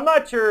Midland scores. I'm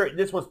not sure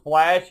this was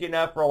flashy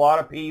enough for a lot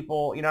of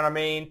people. You know what I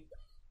mean?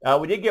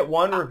 We did get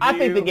one review. I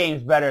think the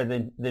game's better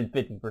than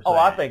 50%. Oh,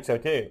 I think so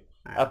too.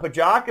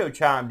 Pajako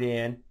chimed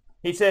in.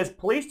 He says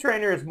Police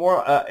Trainer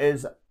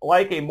is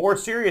like a more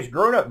serious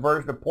grown-up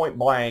version of Point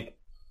Blank,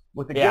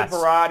 with a good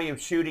variety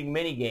of shooting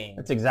mini games.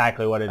 That's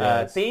exactly what it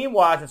is.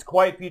 Theme-wise, it's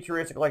quite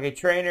futuristic, like a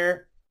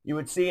trainer you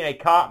would see in a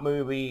cop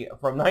movie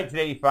from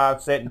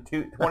 1985 set in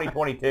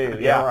 2022.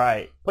 Yeah,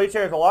 right. Police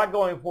Trainer has a lot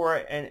going for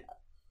it, and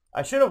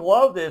I should have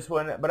loved this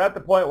one, but at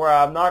the point where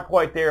I'm not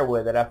quite there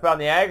with it. I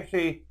found the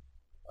accuracy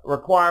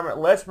requirement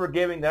less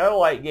forgiving than other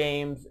light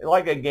games,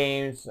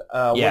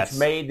 which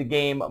made the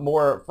game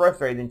more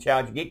frustrating than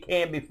challenging. It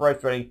can be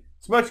frustrating,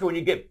 especially when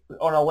you get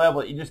on a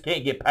level that you just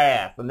can't get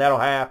past, and that'll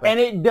happen. And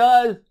it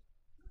does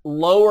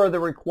lower the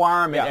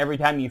requirement every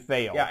time you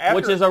fail,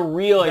 which is a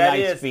really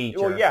nice feature.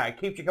 Well, yeah, it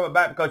keeps you coming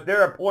back because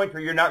there are points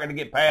where you're not going to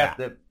get past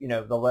the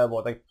level.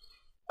 I think.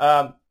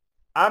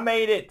 I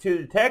made it to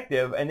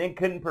detective and then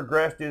couldn't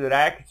progress due to the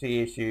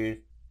accuracy issues.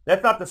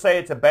 That's not to say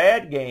it's a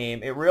bad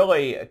game. It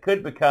really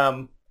could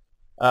become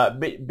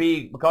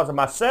be because of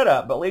my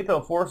setup, but Lethal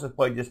Enforcers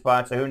played just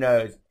fine, so who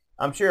knows?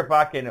 I'm sure if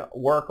I can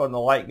work on the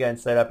light gun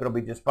setup, it'll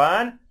be just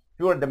fine. If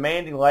you want a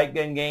demanding light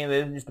gun game that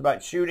isn't just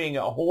about shooting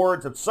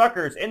hordes of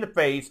suckers in the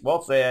face,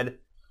 well said,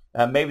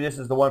 maybe this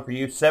is the one for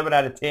you. 7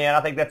 out of 10.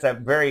 I think that's a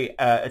very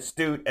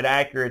astute and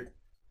accurate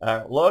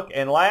look.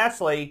 And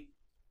lastly,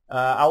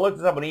 I looked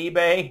this up on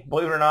eBay,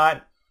 believe it or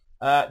not.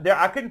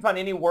 I couldn't find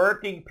any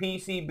working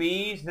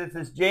PCBs. This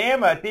is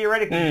Jam.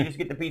 Theoretically, you just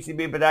get the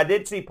PCB, but I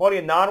did see plenty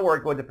of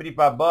non-working ones at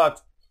 $55.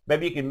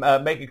 Maybe you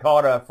can make a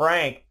call to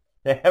Frank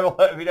to have a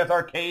look if he does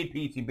arcade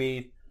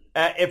PCBs.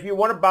 If you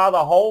want to buy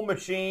the whole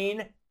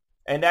machine,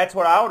 and that's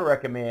what I would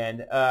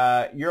recommend,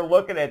 you're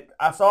looking at.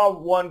 I saw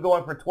one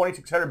going for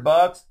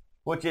 $2,600,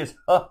 which is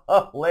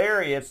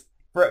hilarious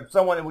for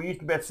someone that we used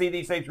to see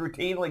these things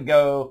routinely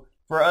go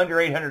for under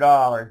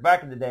 $800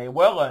 back in the day,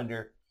 well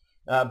under.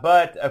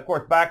 But of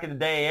course, back in the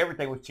day,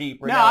 everything was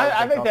cheap. No,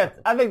 I think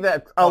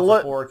that's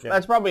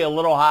that's probably a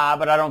little high,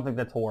 but I don't think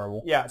that's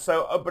horrible. Yeah.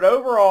 So, but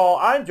overall,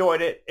 I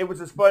enjoyed it. It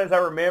was as fun as I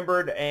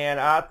remembered, and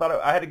I thought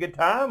I had a good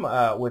time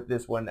with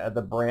this one,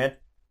 the Brent.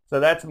 So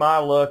that's my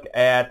look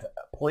at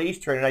Police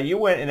Trainer. Now you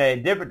went in a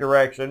different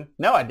direction.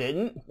 No, I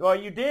didn't. Well,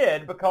 you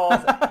did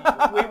because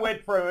we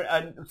went for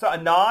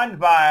a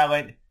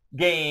non-violent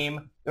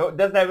game that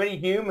doesn't have any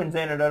humans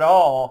in it at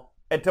all.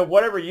 And to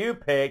whatever you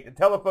picked,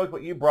 tell the folks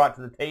what you brought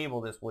to the table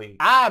this week.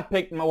 I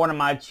picked one of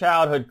my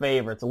childhood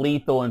favorites,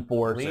 Lethal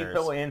Enforcers.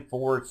 Lethal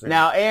Enforcers.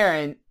 Now,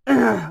 Aaron,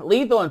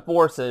 Lethal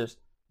Enforcers,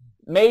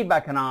 made by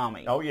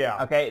Konami. Oh,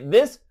 yeah. Okay,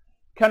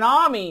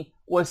 Konami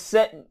was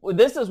set.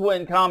 This is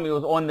when Konami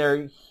was on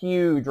their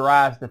huge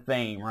rise to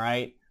fame,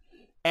 right?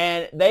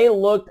 And they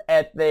looked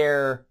at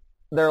their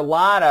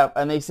lineup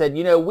and they said,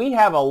 we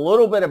have a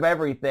little bit of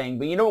everything,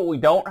 but you know what we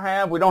don't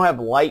have? We don't have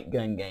light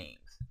gun games.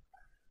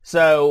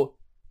 So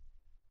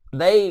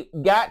they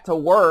got to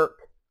work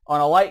on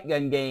a light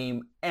gun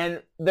game,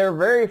 and their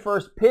very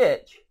first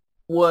pitch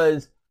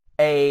was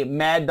a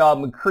Mad Dog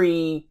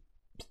McCree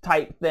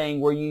type thing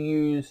where you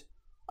use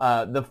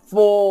the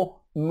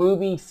full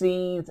movie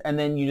scenes and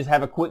then you just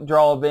have a quick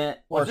draw event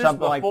or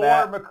something like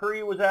that. Was this before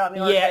McCree was out in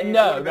the arcade? Yeah,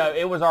 no,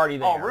 it was already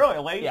there. Oh,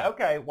 really? Yeah.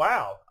 Okay,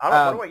 wow. I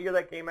don't know what year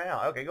that came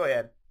out. Okay, go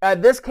ahead.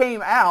 This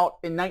came out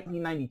in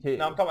 1992.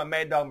 No, I'm talking about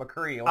Mad Dog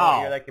McCree. What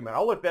year that came out?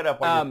 I'll look that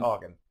up while you're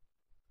talking.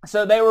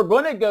 So they were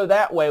going to go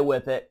that way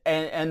with it,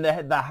 and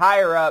the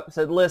higher up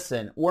said,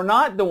 "Listen, we're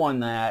not doing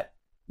that.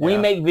 We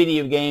make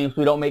video games.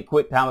 We don't make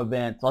quick time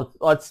events.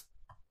 Let's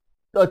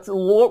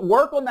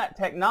work on that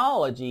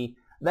technology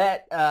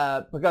that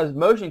because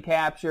motion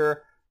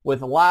capture with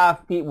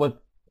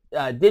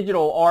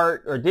digital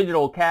art or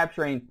digital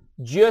capturing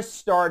just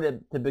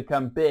started to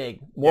become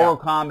big. Mortal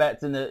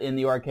Kombat's in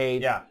the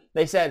arcade. Yeah.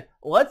 They said,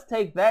 let's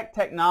take that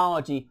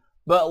technology,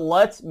 but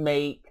let's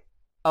make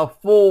a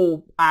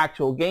full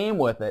actual game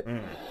with it.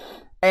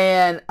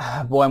 And,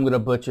 boy, I'm going to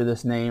butcher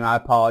this name. I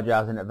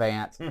apologize in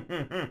advance.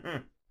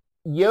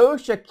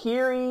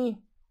 Yoshikiri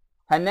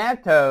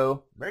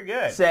Hanato Very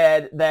good.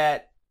 said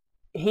that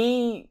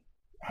he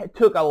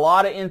took a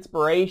lot of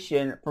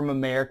inspiration from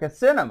American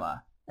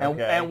cinema.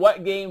 And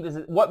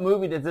what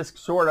movie does this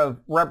sort of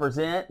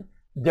represent?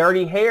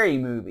 Dirty Harry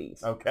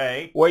movies.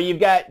 Okay. Where you've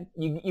got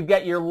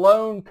your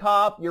lone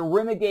cop, your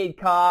renegade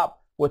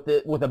cop with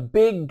a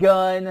big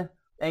gun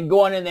and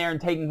going in there and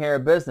taking care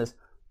of business.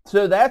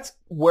 So that's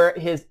where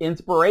his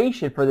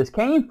inspiration for this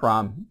came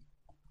from.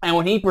 And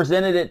when he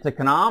presented it to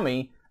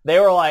Konami, they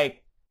were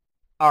like,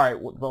 "All right,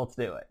 well, let's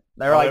do it."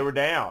 They were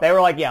down. They were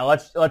like, "Yeah,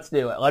 let's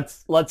do it.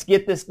 Let's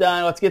get this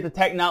done. Let's get the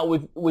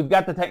technology. We've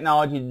got the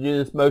technology to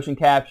do this motion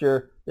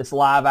capture, this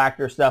live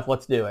actor stuff.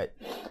 Let's do it."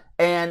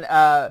 And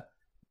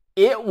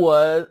it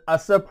was a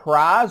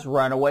surprise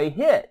runaway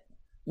hit.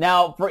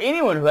 Now, for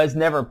anyone who has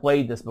never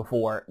played this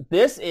before,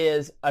 this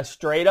is a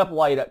straight up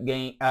light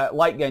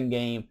gun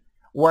game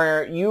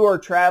where you are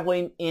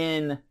traveling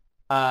in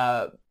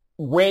not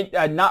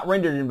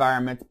rendered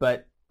environments,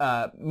 but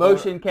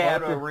motion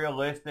capture,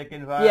 photorealistic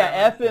environments.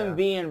 Yeah,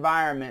 FMV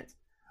environments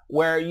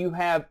where you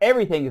have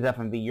everything is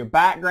FMV. Your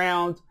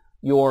background,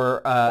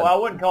 your well, I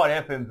wouldn't call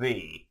it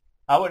FMV.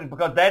 I wouldn't,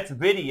 because that's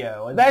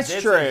video. And that's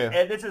this true.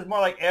 And this is more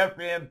like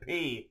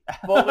FMP,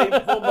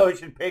 full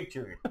motion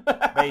picture,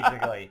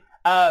 basically.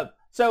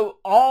 So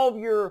all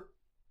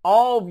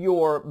of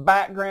your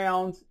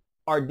backgrounds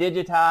are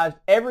digitized.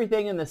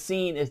 Everything in the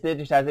scene is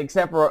digitized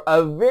except for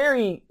a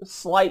very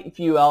slight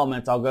few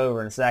elements I'll go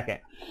over in a second.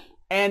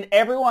 And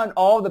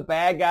all the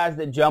bad guys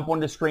that jump on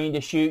the screen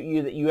to shoot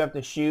you that you have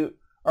to shoot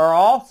are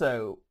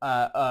also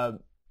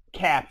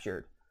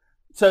captured.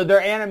 So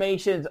their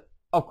animations,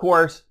 of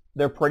course,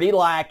 they're pretty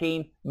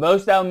lacking.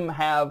 Most of them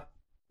have,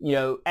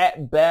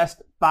 at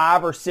best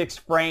 5 or 6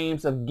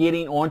 frames of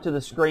getting onto the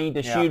screen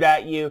to shoot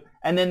at you,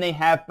 and then they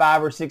have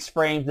 5 or 6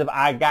 frames of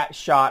I got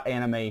shot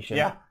animation.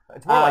 Yeah,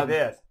 it's more like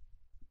this.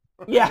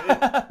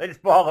 Yeah. They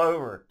just fall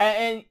over.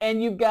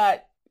 And you've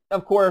got,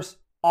 of course,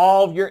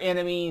 all of your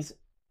enemies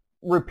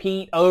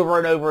repeat over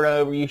and over and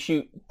over. You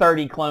shoot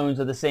 30 clones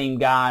of the same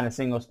guy in a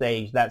single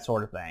stage, that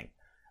sort of thing.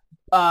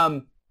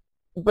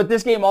 But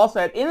this game also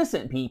had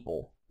innocent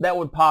people that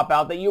would pop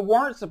out that you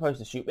weren't supposed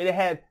to shoot. But it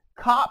had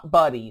cop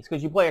buddies,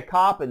 because you play a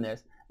cop in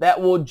this,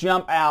 that will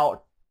jump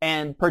out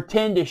and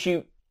pretend to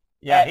shoot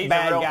at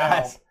bad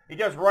guys. He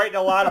just writing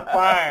a lot of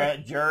fire,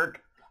 that jerk.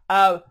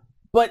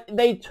 But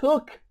they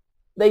took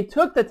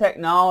the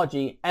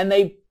technology and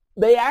they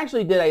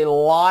actually did a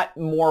lot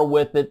more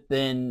with it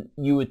than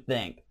you would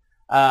think.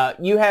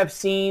 You have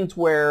scenes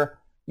where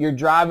you're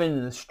driving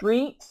in the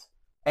streets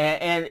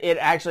and it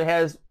actually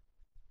has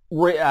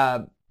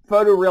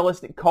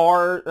photorealistic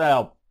cars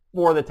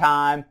for the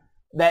time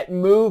that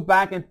move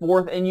back and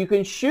forth, and you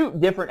can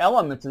shoot different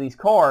elements of these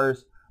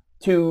cars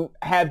to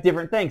have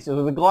different things.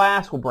 So the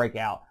glass will break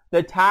out,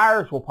 the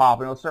tires will pop,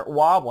 and it'll start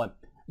wobbling.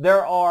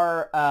 There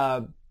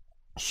are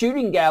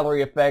shooting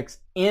gallery effects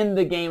in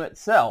the game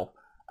itself.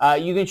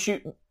 You can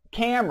shoot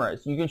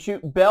cameras, you can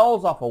shoot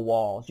bells off of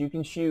walls, you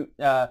can shoot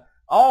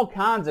all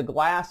kinds of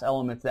glass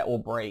elements that will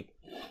break.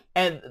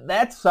 And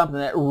that's something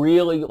that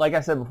really, like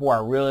I said before, I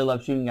really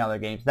love shooting gallery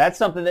games. That's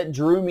something that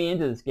drew me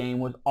into this game,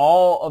 was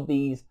all of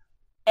these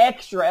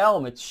extra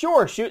elements.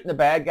 Sure, shooting the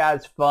bad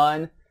guy's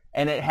fun,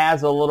 and it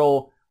has a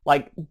little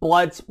like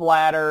blood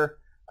splatter.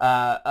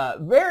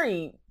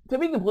 To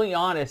be completely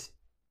honest,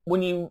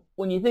 when you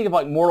think of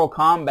like Mortal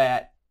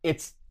Kombat,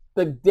 it's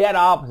the dead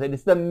opposite.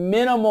 It's the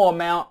minimal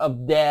amount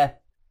of death.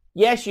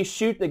 Yes, you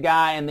shoot the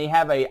guy and they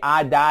have a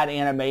I died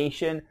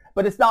animation,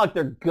 but it's not like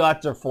their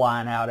guts are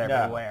flying out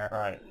everywhere. Yeah,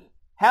 right.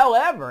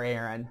 However,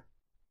 Aaron,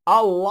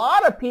 a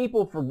lot of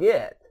people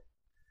forget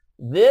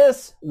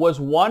this was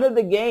one of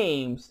the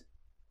games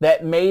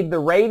that made the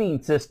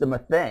rating system a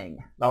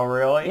thing. Oh,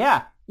 really?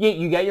 Yeah.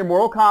 You got your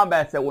Mortal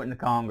Kombats that went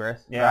into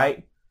Congress,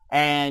 right?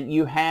 And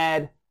you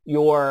had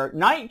your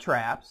Night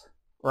Traps,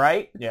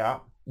 right? Yeah.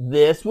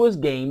 This was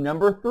game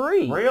number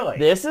 3. Really?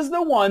 This is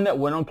the one that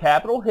went on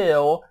Capitol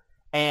Hill,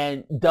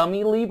 and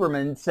Dummy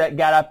Lieberman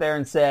got up there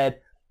and said,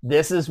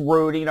 "This is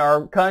ruining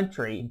our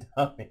country."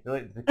 Dummy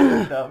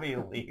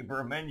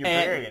Lieberman, you're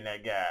burying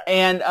that guy.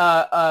 And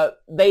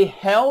they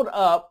held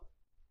up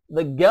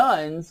the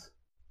guns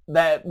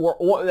that were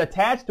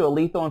attached to a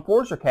lethal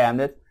enforcer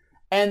cabinet,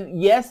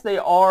 and yes, they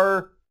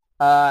are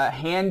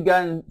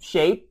handgun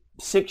shape,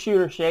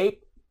 6-shooter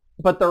shape,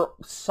 but they're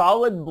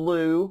solid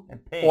blue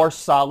or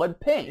solid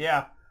pink.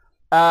 Yeah.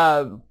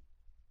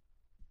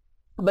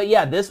 But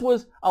yeah, this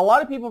was, a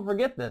lot of people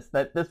forget this,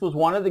 that this was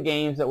one of the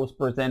games that was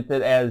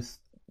presented as,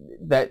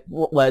 that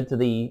led to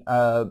the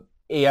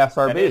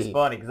ESRB. It is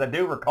funny, because I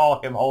do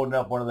recall him holding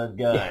up one of those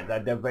guns. Yeah.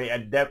 I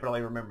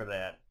definitely remember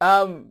that.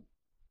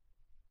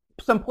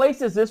 Some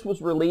places this was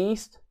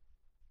released,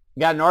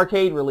 got an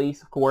arcade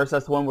release, of course,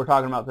 that's the one we're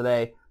talking about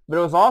today. but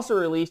it was also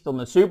released on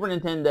the Super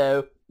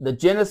Nintendo, the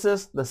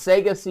Genesis, the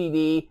Sega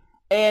CD,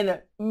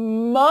 and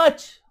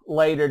much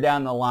later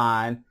down the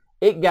line,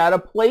 it got a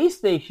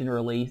PlayStation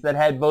release that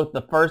had both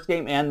the first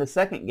game and the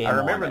second game. I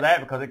remember that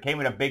because it came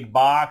in a big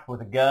box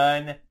with a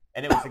gun,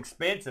 and it was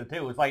expensive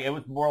too. It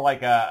was more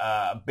like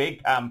a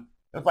big time.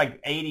 It was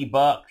like $80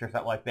 or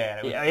something like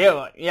that. Yeah.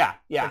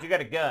 But you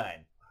got a gun.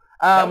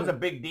 That was a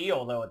big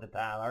deal though at the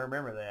time. I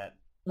remember that.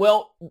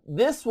 Well,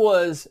 this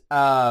was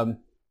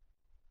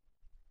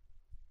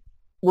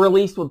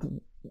released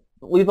with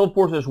Lethal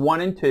Enforcers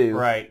 1 and 2.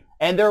 Right.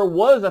 And there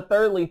was a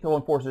third Lethal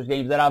Enforcers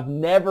game that I've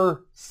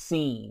never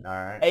seen. All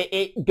right.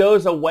 It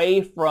goes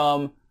away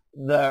from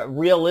the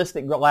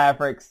realistic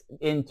graphics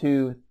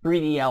into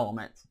 3D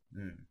elements.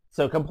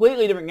 So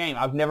completely different game.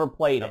 I've never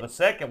played it. The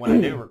second one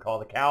I do recall,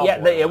 the Cowboy.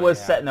 Yeah, it was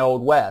set in the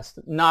Old West.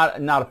 Not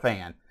a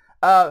fan.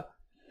 A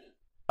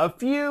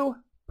few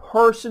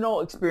personal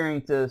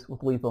experiences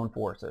with Lethal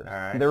Enforcers. All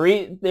right.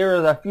 There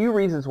are a few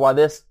reasons why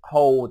this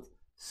holds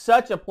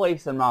such a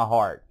place in my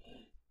heart.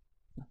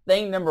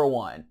 Thing number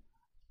one,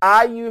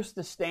 I used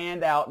to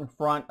stand out in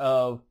front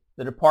of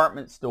the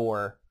department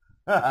store.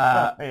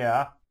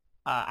 Yeah.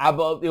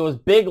 It was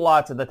Big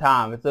Lots at the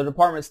time. It's a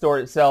department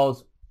store that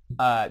sells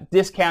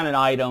discounted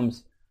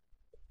items,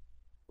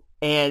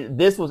 and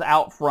this was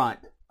out front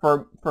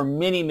for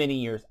many, many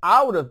years.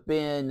 I would have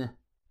been,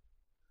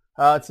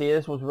 let's see,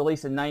 this was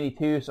released in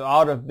 92, so I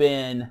would have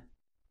been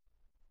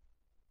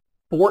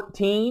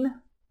 14.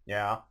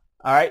 Yeah.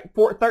 All right,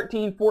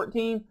 13,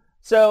 14.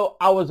 So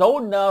I was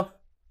old enough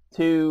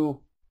to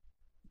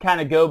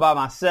kind of go by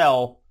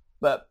myself,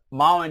 but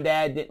Mom and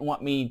Dad didn't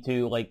want me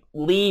to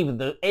leave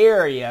the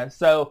area,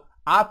 so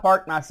I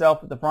parked myself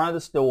at the front of the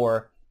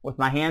store with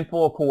my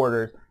handful of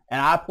quarters, and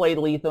I played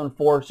Lethal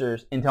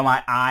Enforcers until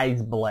my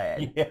eyes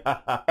bled.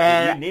 Yeah,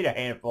 and you need a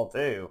handful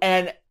too.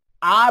 And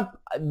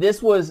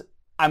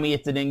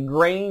it's an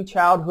ingrained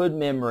childhood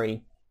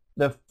memory.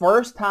 The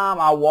first time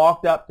I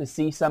walked up to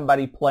see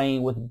somebody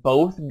playing with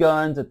both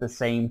guns at the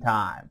same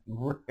time,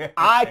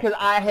 because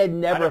I had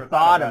never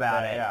thought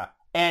about it. Yeah.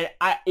 And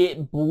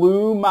it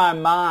blew my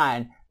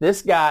mind.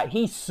 This guy,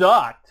 he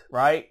sucked,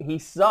 right? He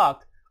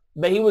sucked.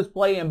 But he was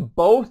playing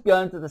both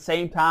guns at the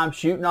same time,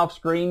 shooting off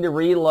screen to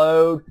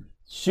reload,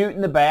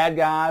 shooting the bad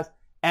guys.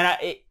 And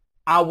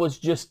I was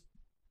just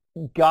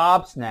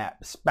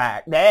gobsmacked.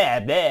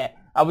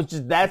 I was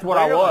just, that's what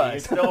I was.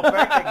 It's still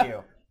affecting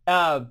you.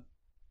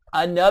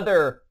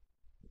 Another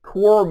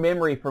core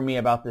memory for me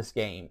about this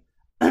game.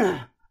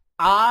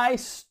 I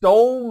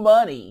stole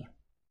money.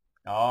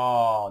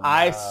 Oh, no.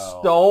 I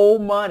stole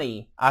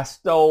money. I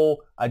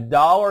stole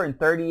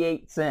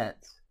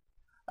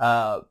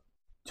 $1.38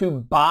 to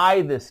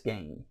buy this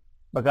game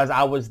because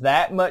I was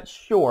that much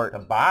short. To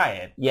buy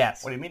it?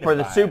 Yes. What do you mean for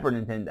the buy Super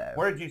it? Nintendo.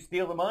 Where did you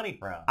steal the money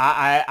from?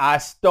 I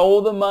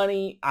stole the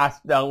money.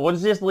 We'll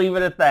just leave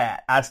it at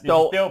that. Did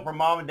you steal from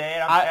Mom and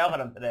Dad? I'm telling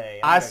them today.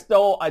 I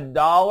stole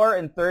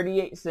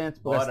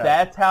 $1.38 because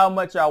that's how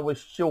much I was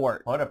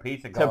short. What a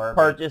piece of garbage. To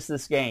purchase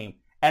this game.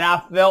 And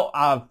I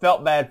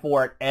felt bad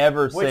for it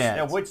ever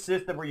since. Which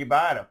system were you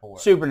buying it for?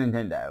 Super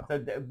Nintendo. So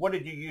what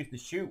did you use to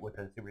shoot with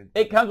the Super Nintendo?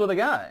 It comes with a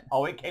gun.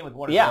 Oh, it came with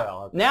one as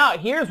well. Okay. Now,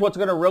 here's what's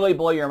going to really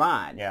blow your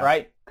mind,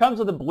 right? Comes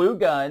with a blue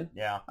gun.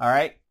 Yeah. All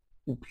right?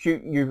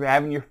 You're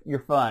having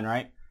your fun,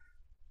 right?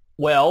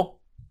 Well,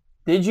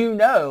 did you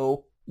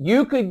know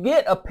you could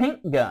get a pink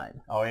gun?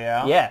 Oh,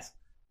 yeah? Yes.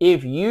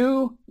 If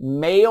you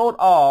mailed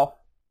off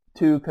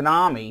to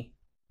Konami,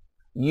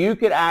 you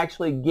could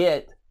actually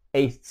get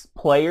a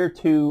Player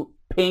 2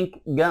 pink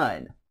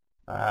gun.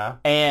 Uh-huh.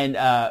 And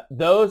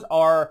those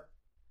are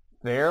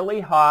fairly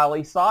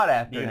highly sought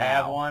after. Do you now.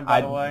 have one,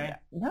 by the way?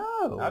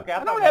 No. Okay,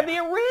 I don't have the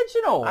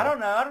original. I don't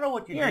know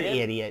what you You're did. an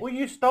idiot. Well,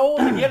 you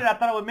stole it to get it. I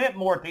thought it meant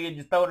more to you.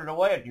 Just throwing it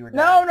away if you were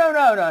No.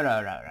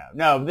 done.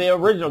 No, the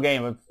original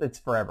game, it's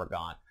forever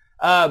gone.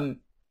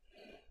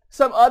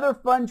 Some other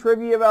fun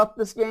trivia about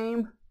this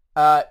game.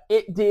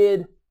 It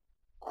did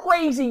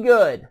crazy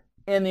good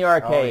in the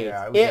arcades.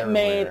 Oh, yeah, it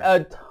made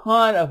a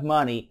ton of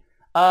money.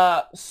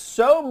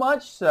 So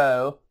much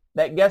so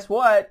that guess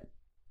what?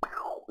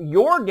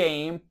 Your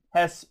game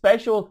has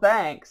special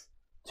thanks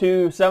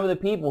to some of the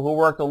people who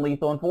worked on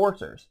Lethal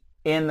Enforcers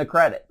in the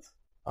credits.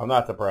 I'm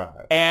not surprised.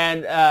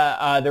 And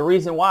the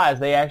reason why is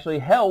they actually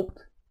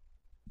helped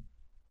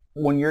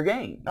win your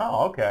game.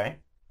 Oh, okay.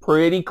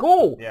 Pretty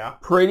cool. Yeah.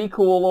 Pretty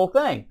cool little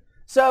thing.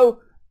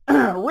 So,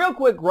 real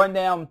quick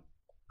rundown.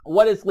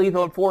 What is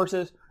Lethal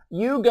Enforcers?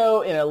 You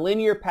go in a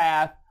linear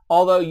path,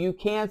 although you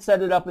can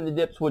set it up in the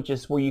dip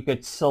switches where you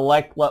could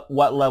select what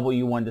level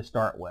you wanted to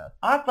start with.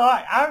 I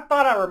thought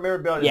I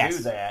remembered being able to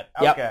do that.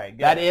 Yep. Okay, good.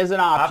 That is an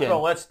option. I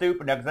feel less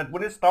stupid now because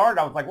when it started,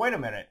 I was like, wait a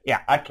minute. Yeah.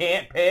 I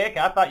can't pick.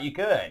 I thought you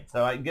could.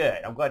 So good.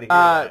 I'm glad to hear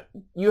that.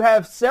 You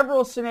have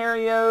several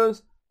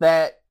scenarios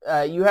that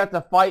you have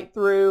to fight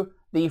through.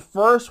 The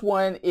first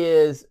one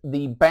is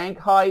the bank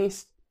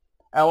heist.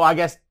 Well, I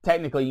guess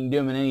technically you can do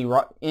them in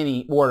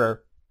any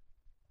order.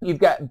 You've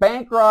got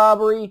bank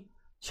robbery,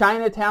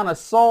 Chinatown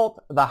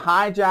assault, the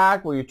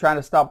hijack where you're trying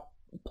to stop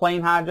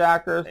plane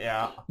hijackers,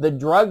 Yeah. the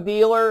drug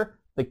dealer,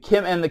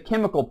 and the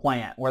chemical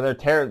plant where they're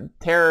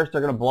terrorists are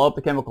going to blow up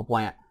the chemical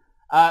plant.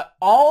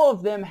 All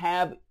of them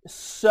have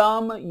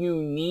some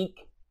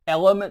unique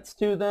elements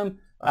to them.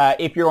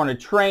 If you're on a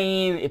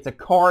train, it's a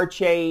car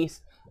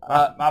chase.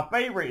 My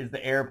favorite is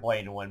the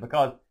airplane one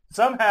because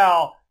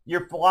somehow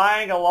you're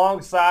flying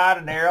alongside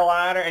an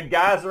airliner and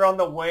guys are on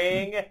the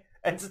wing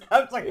and stuff.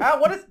 It's like,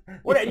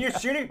 and you're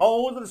shooting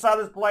holes in the side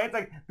of this plane. It's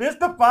like, this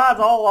defies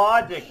all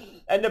logic.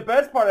 And the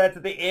best part of that's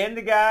at the end,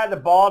 the guy, the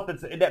boss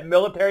that's in that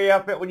military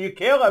outfit, when you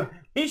kill him,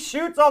 he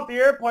shoots off the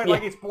airplane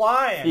like he's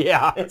flying.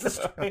 Yeah. It's the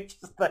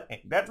strangest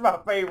thing. That's my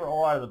favorite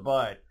one of the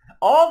bunch.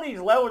 All these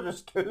levels are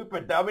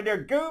stupid. I mean,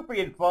 they're goofy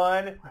and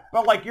fun,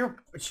 but like you're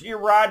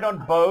riding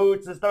on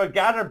boats and stuff.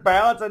 Guys are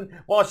balancing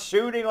while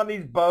shooting on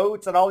these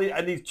boats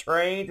and these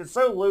trains. It's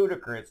so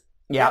ludicrous.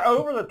 Yeah. They're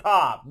over the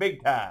top,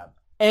 big time.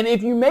 And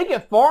if you make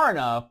it far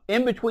enough,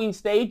 in between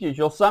stages,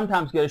 you'll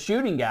sometimes get a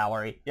shooting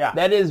gallery. Yeah.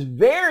 That is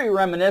very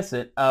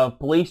reminiscent of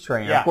Police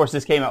Trainer. Yeah. Of course,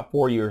 this came out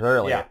 4 years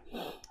earlier.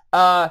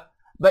 Yeah.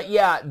 But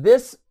yeah,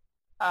 this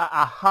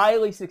a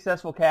highly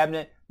successful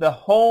cabinet. The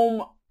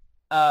home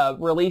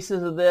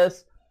releases of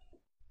this,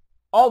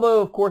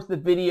 although of course the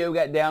video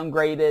got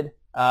downgraded,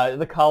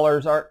 the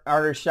colors aren't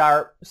as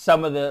sharp.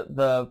 Some of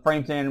the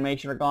frames and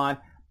animation are gone.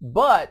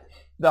 But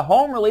the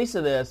home release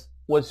of this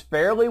was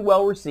fairly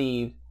well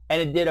received.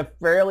 And it did a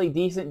fairly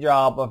decent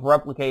job of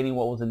replicating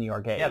what was in the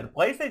arcade. Yeah, the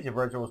PlayStation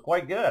version was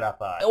quite good, I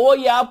thought. Well,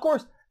 yeah, of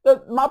course.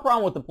 My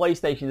problem with the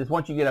PlayStation is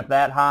once you get up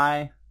that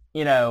high,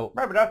 you know.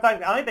 Right, but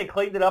I think they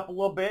cleaned it up a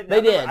little bit. They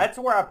did. That's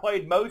where I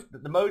played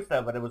the most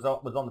of it. It was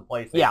on the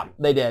PlayStation. Yeah,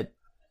 they did.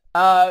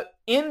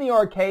 In the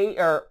arcade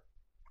or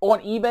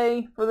on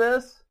eBay for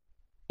this,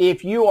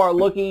 if you are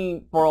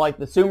looking for like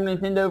the Super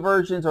Nintendo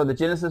versions or the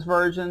Genesis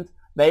versions,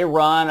 they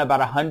run about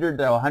 $100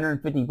 to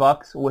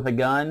 $150 with a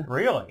gun.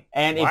 Really?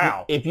 And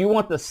wow. if you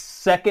want the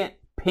second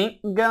pink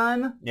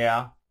gun,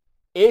 yeah,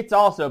 it's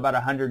also about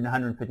 $100 and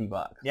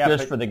 $150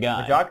 just for the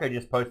gun. Jocko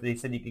just posted. He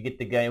said you could get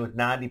the gun. It was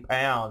 90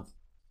 pounds.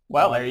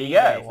 Well, there you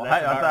go. Well,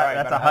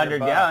 that's 100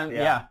 gallons.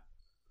 Yeah.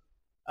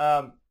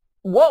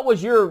 What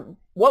was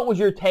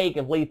your take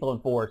of Lethal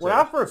Enforcer? When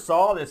I first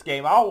saw this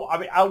game,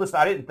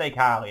 I didn't think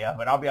highly of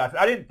it. I'll be honest.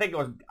 I didn't think it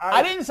was.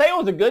 I didn't say it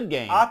was a good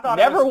game. I thought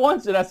never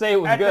once did I say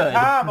it was good. At the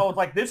time, I was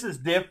like, "This is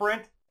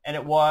different," and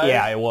it was.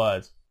 Yeah, it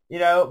was. You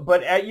know,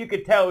 but you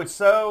could tell it was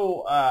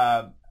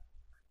so.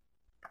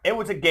 It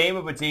was a game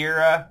of its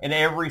era in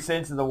every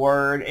sense of the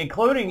word,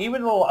 including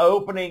even the little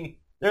opening.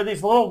 There are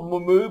these little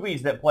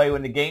movies that play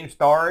when the game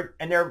starts,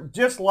 and they're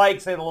just like,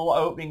 say, the little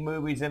opening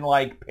movies in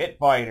like Pit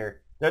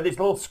Fighter. They're these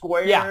little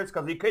squares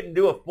because you couldn't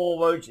do a full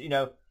motion, you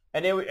know.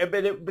 And they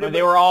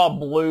were all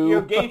blue. You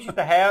know, games used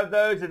to have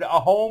those, and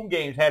home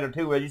games had them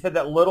too. Where you just had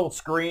that little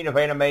screen of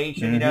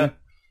animation, you know.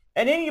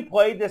 And then you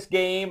played this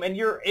game, and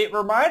it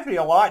reminds me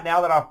a lot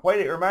now that I've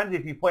played it. It reminds me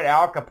if you played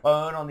Al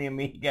Capone on the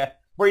Amiga,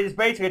 where you just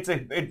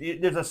basically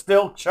there's a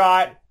still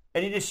shot,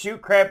 and you just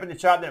shoot crap in the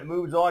shot, and it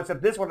moves on.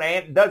 Except this one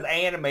does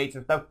animates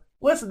and stuff.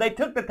 Listen, they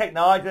took the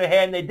technology they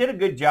had, and they did a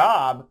good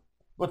job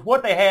with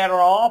what they had on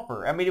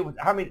offer. I mean, it was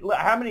how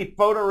many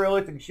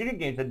photorealistic shooting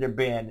games had there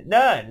been?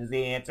 None is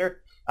the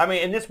answer. I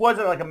mean, and this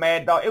wasn't like a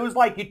Mad Dog. It was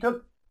like you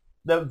took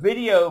the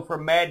video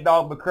from Mad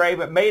Dog McRae,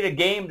 but made a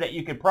game that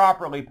you could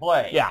properly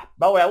play. Yeah.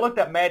 By the way, I looked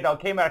up Mad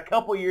Dog. Came out a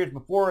couple years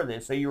before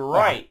this, so you were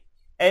right.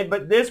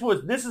 But this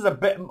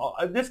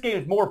game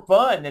is more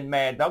fun than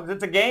Mad Dog because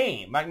it's a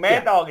game. Like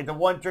Mad Dog is a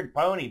one-trick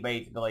pony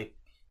basically.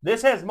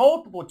 This has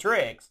multiple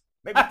tricks,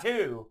 maybe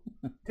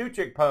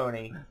two-trick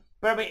pony.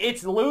 But I mean,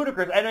 it's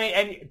ludicrous. I mean,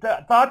 and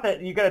thought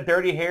that you got a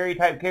Dirty Harry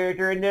type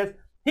character in this.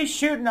 He's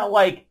shooting at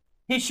guys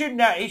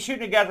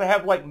that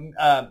have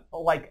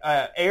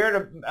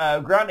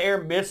ground to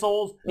air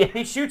missiles. Yeah.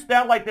 He shoots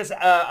down like this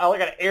like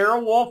an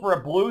Airwolf or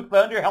a Blue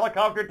Thunder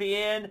helicopter at the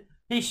end.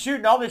 He's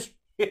shooting all this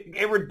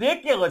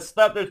ridiculous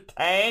stuff. There's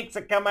tanks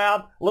that come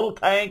out, little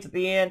tanks at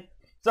the end.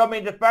 So, I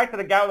mean, the fact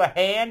that a guy with a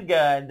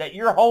handgun that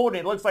you're holding,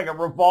 it looks like a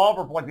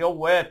revolver from like the Old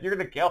West, you're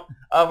going to kill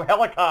a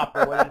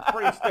helicopter with it. It's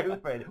pretty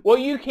stupid. Well,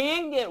 you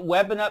can get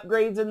weapon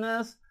upgrades in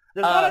this.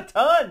 There's not a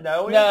ton,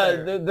 though.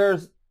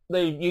 No,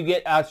 you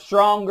get a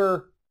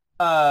stronger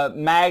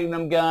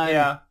Magnum gun.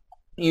 Yeah.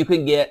 You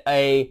can get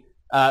a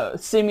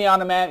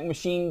semi-automatic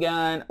machine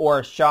gun or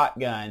a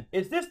shotgun.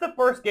 Is this the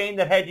first game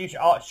that had you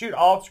shoot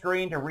off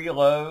screen to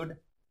reload?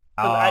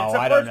 It's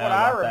the first one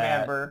I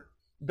remember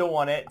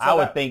doing it. So I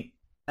would think.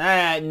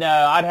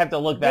 No, I'd have to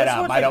look that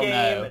up. I don't know. This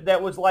was a game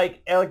that was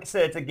like I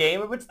said, it's a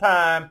game of its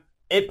time.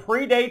 It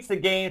predates the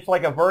games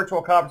like a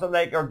Virtual Cop or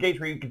something, or games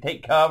where you can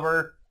take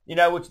cover, you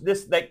know,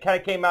 that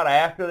kind of came out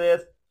after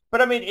this.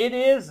 But I mean, it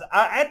is,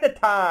 at the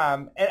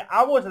time, and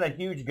I wasn't a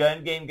huge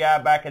gun game guy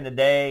back in the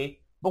day,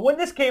 but when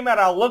this came out,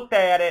 I looked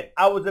at it,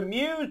 I was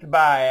amused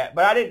by it,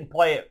 but I didn't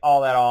play it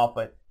all that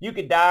often. You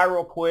could die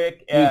real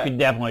quick. You could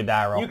definitely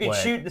die real quick. You could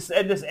shoot this,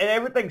 and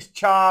everything's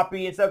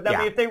choppy and stuff. I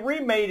mean, if they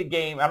remade a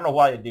game, I don't know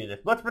why they do this.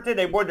 Let's pretend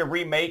they wanted to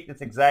remake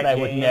this exact game.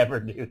 They would never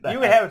do that. You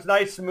would have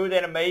nice, smooth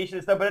animation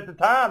and stuff, but at the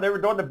time, they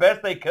were doing the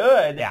best they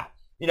could. Yeah.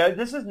 You know,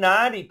 this is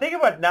 90. Think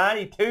about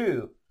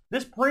 92.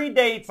 This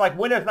predates like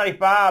Windows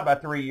 95 by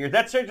 3 years.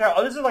 That shows you how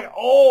this is like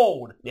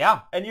old. Yeah.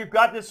 And you've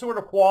got this sort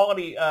of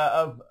quality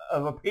of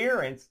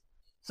appearance.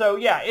 So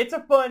yeah, it's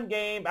a fun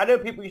game. I know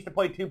people used to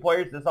play 2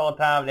 players this all the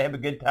time. They have a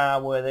good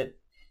time with it.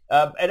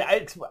 And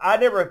I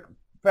never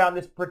found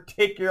this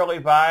particularly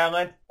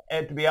violent.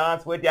 And to be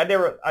honest with you,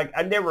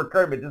 I never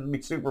occurred to me this would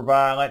be super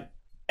violent.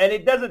 And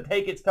it doesn't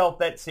take itself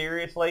that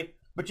seriously.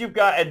 But you've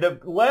got, and the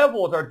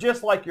levels are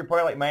just like you're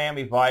playing like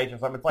Miami Vice or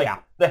something. It's like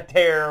the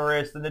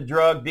terrorists and the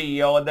drug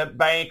deal and the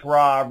bank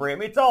robbery. I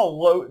mean, it's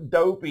all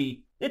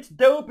dopey. It's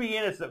dopey,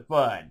 innocent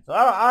fun. So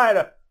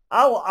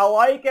I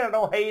like it. I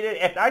don't hate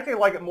it. I actually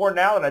like it more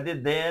now than I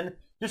did then,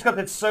 just because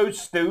it's so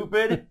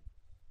stupid.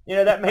 You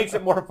know, that makes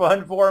it more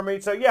fun for me.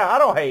 So yeah, I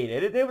don't hate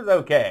it. It was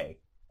okay.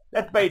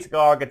 That's basically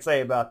all I could say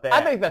about that.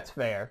 I think that's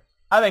fair.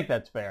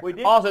 We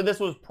did. Also,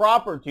 this was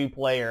proper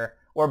 2-player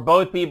where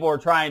both people were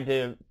trying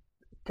to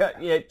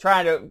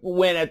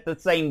win at the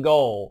same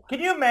goal. Can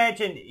you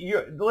imagine?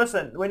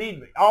 Listen, we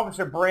need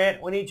Officer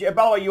Brent. We need you.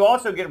 By the way, you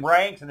also get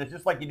ranks, and it's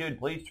just like you do in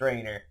Police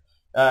Trainer.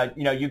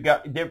 You know, you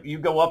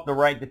go up the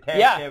rank detective.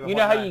 Yeah, you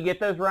know how you get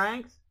those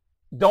ranks?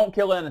 Don't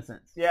kill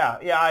innocents. Yeah,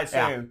 I assume.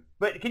 Yeah.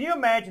 But can you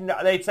imagine?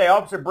 They'd say,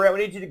 Officer Brent, we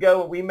need you to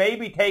go. We may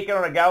be taking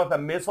on a guy with a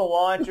missile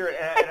launcher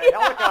and a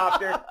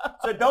helicopter.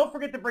 So don't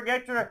forget to bring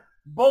extra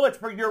bullets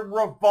for your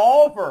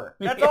revolver.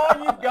 That's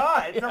all you've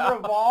got. It's a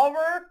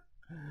revolver.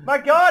 My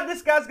God,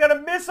 this guy's got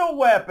a missile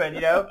weapon,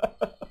 you know.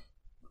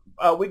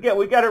 We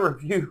got a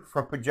review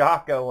from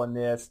Pajako on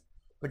this.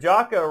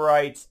 Pajako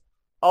writes,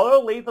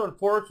 although Lethal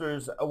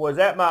Enforcers was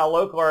at my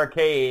local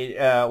arcade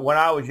when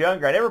I was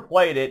younger, I never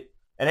played it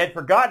and had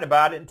forgotten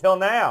about it until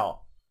now.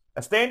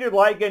 A standard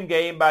light gun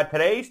game by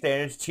today's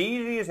standards,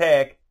 cheesy as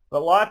heck,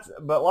 but lots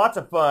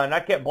of fun.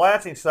 I kept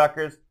blasting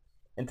suckers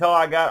until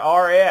I got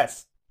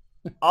RS.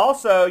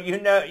 Also, you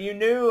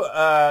knew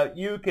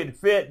you could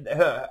fit.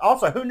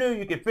 Also, who knew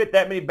you could fit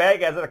that many bad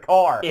guys in a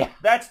car? Yeah,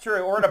 that's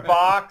true. Or in a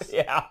box.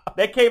 Yeah,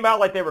 they came out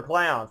like they were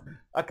clowns.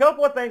 A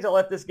couple of things that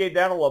let this game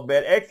down a little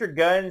bit. Extra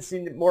guns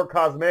seemed more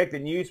cosmetic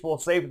than useful,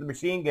 save for the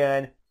machine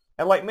gun.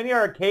 And like many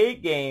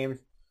arcade games,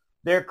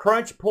 there are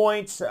crunch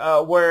points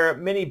where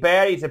many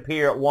baddies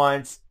appear at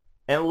once,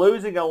 and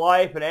losing a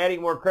life and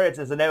adding more credits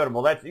is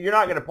inevitable. You're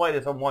not going to play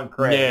this on one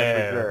credit.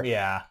 That's for sure.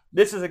 Yeah.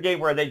 This is a game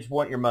where they just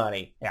want your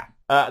money. Yeah.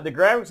 The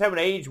graphics haven't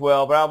aged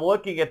well, but I'm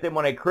looking at them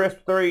on a crisp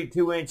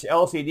 32-inch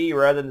LCD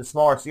rather than the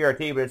smaller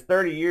CRT, but it's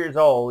 30 years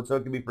old, so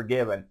it can be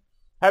forgiven.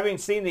 Having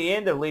seen the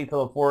end of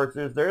Lethal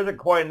Enforcers, there isn't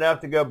quite enough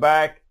to go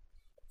back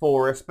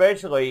for,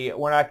 especially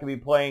when I could be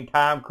playing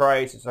Time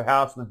Crisis or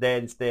House of the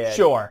Dead instead.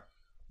 Sure.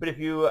 But if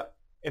you're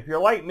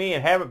like me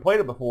and haven't played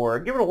it before,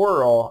 give it a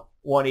whirl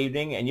one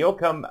evening, and you'll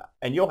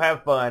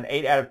have fun.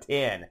 8 out of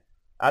 10.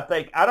 I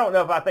don't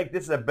know if I think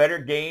this is a better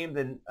game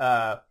than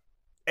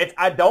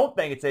I don't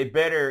think it's a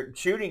better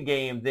shooting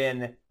game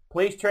than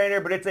Police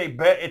Trainer, but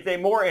it's a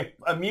more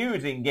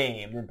amusing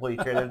game than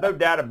Police Trainer. There's no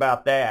doubt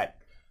about that.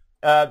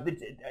 I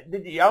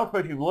don't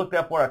suppose you looked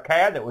up what a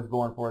CAD that was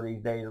going for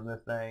these days on this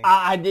thing.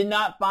 I did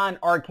not find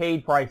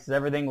arcade prices.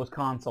 Everything was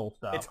console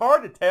stuff. It's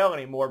hard to tell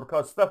anymore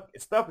because stuff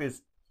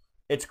is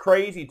it's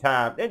crazy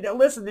time. And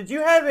listen, did you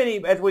have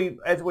any as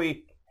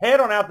we head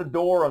on out the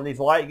door on these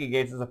light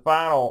games as a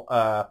final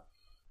talk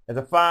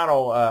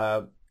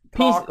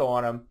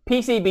on them?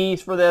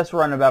 PCBs for this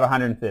run about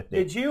 150.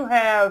 Did you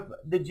have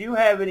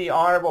any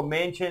honorable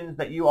mentions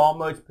that you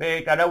almost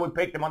picked? I know we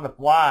picked them on the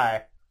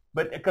fly,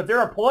 but because there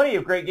are plenty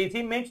of great games.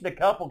 He mentioned a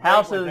couple.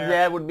 House of the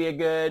Dead would be a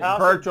good.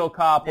 Virtual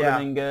Cop would have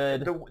been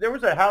good. There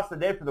was a House of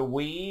the Dead for the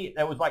Wii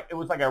that was like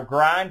a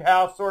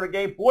grindhouse sort of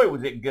game. Boy,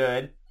 was it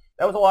good!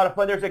 That was a lot of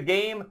fun. There's a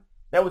game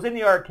that was in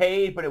the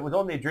arcade, but it was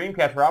on the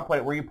Dreamcast where I played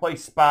it, where you play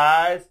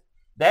spies.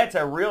 That's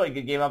a really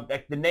good game.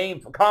 The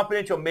name,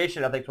 Confidential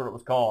Mission, I think is what it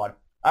was called.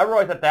 I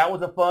really thought that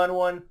was a fun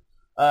one.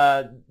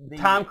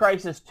 Time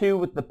Crisis 2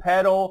 with the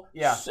pedal.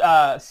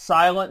 Yeah.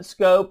 Silent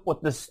Scope with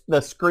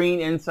the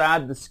screen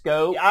inside the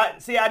scope. I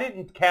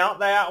didn't count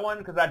that one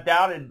because I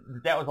doubted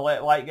that was a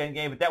light gun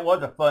game, but that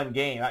was a fun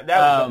game. That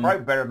was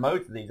probably better than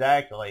most of these,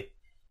 actually.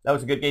 That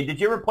was a good game. Did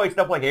you ever play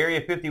stuff like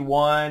Area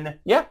 51?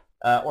 Yeah.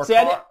 Or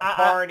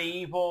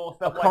Carnival,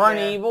 stuff like that?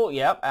 Carnival,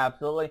 yep,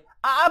 absolutely.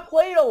 I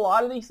played a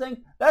lot of these things.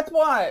 That's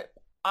why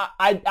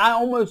I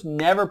almost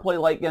never play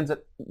light guns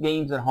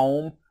games at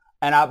home,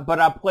 but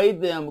I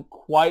played them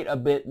quite a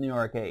bit in the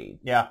arcade.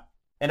 Yeah,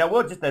 and I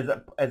will just as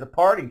a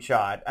parting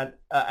shot, and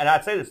I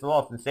say this with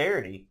all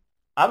sincerity,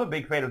 I'm a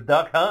big fan of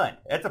Duck Hunt.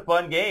 It's a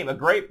fun game.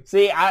 It was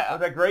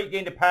a great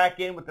game to pack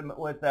in with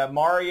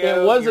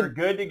Mario. You're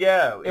good to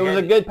go. It was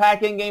a good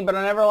pack-in game, but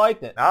I never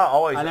liked it. I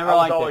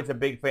was always a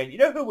big fan. You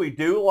know who we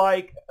do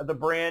like, the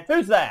Brent?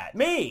 Who's that?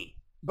 Me.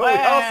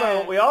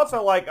 But we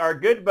also like our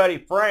good buddy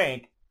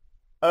Frank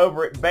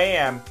over at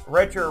BAM,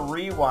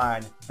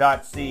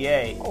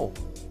 RetroRewind.ca. Oh.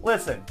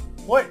 Listen,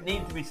 what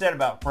needs to be said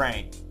about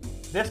Frank?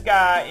 This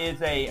guy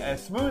is a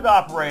smooth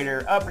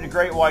operator up in the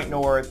Great White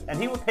North,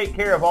 and he will take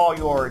care of all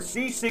your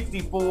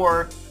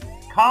C64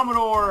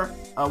 Commodore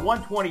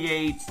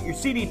 128s, your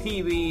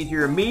CDTVs,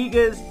 your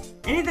Amigas,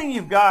 anything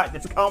you've got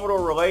that's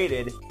Commodore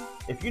related.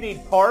 If you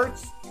need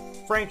parts,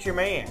 Frank's your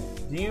man.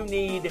 Do you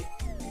need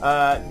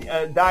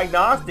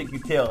diagnostic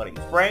utilities?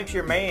 Frank's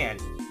your man.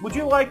 Would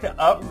you like to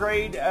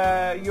upgrade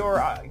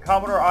your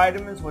Commodore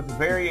items with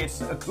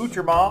various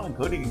accoutrements,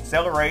 including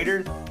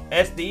accelerators,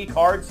 SD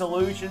card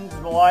solutions,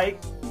 and the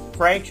like?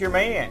 Frank's your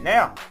man.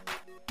 Now,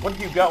 what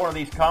if you've got one of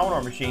these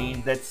Commodore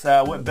machines that's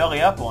went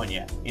belly up on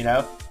you? You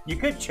know, you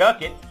could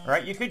chuck it,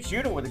 right? You could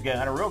shoot it with a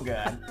gun, a real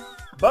gun.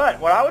 But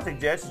what I would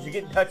suggest is you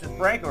get in touch with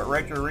Franco at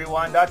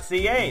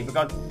RetroRewind.ca,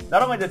 because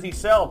not only does he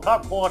sell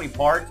top quality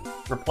parts,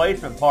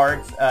 replacement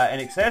parts,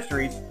 and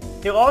accessories,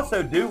 he'll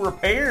also do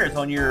repairs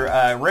on your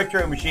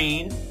retro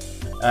machines.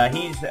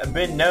 He's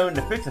been known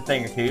to fix a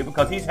thing or two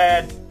because he's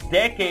had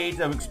decades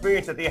of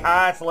experience at the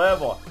highest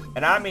level,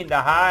 and I mean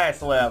the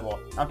highest level.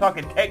 I'm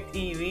talking Tech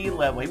TV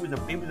level.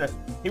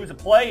 He was a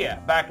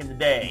player back in the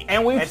day,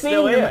 and we've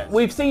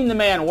seen the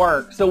man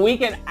work, so we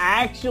can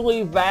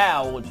actually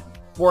vouch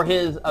for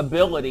his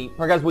ability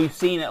because we've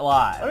seen it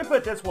live. Let me put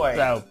it this way.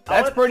 So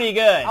that's pretty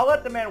good. I'll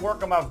let the man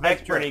work on my Vectrex.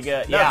 That's pretty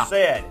good. That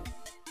said,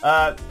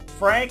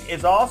 Frank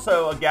is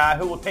also a guy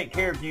who will take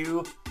care of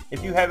you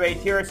if you have a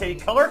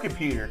TRS-80 color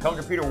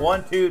computer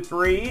 1, 2,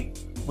 3.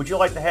 Would you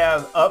like to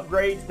have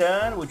upgrades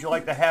done? Would you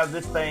like to have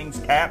this thing's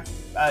caps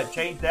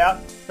changed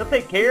out? He'll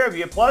take care of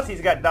you. Plus,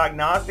 he's got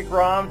diagnostic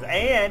ROMs,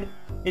 and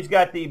he's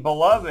got the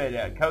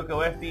beloved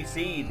Coco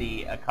FDC,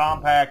 the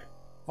compact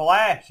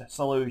flash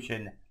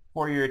solution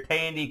for your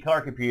Tandy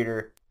color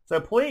computer. So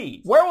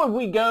please. Where would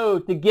we go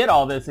to get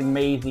all this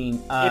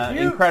amazing,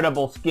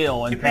 incredible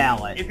skill and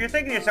talent? If you're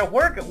thinking to yourself,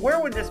 where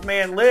would this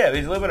man live?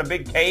 He's living in a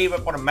big cave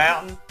up on a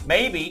mountain?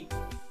 Maybe.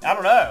 I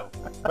don't know.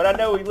 But I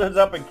know he lives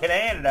up in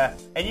Canada,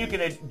 and you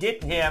can get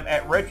to him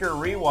at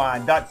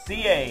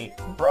RetroRewind.ca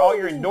for all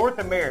your North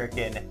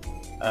American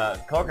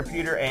color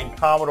computer and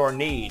Commodore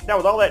needs. Now,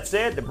 with all that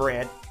said,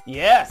 Brent,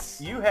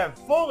 yes, you have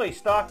fully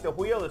stocked the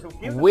wheel.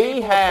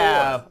 We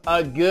have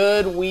a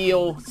good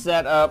wheel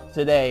set up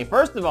today.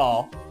 First of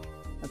all,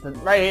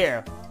 right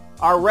here,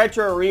 our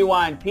Retro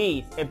Rewind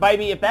piece. If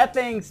that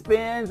thing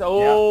spins,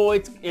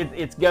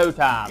 it's go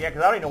time. Yeah,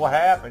 because I don't even know what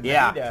happened.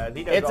 Yeah,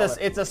 he does.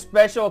 It's a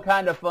special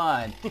kind of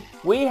fun.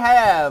 We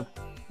have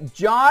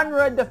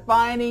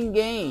genre-defining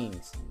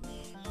games,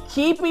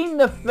 keeping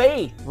the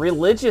faith,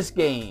 religious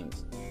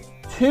games,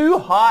 too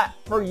hot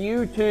for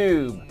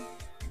YouTube,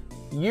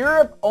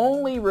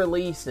 Europe-only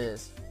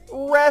releases,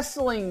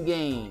 wrestling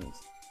games,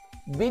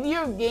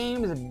 video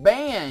games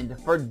banned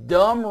for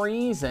dumb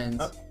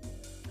reasons.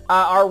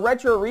 Our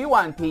Retro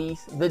Rewind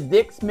piece, the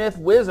Dick Smith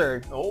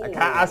Wizard. Oh.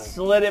 I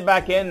slid it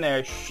back in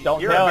there. Shh,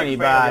 don't tell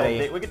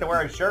anybody. We get to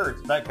wear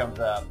shirts if that comes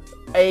up.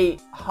 A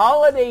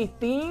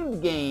holiday-themed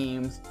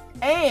games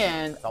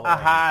and a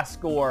high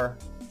score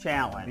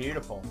challenge.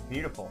 Beautiful,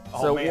 beautiful.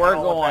 So we're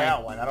going.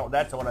 That one.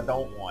 That's the one I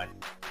don't want.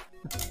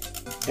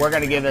 We're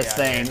going to give this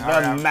thing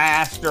the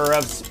master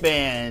of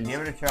spins.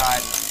 Give it a try.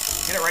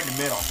 Get it right in the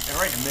middle. There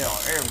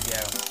we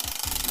go.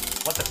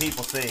 Let the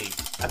people see.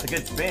 That's a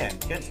good spin.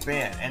 Good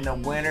spin. And the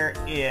winner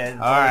is... All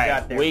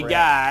right. We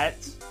got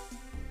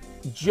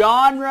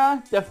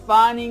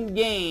genre-defining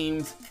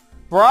games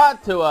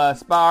brought to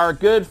us by our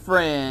good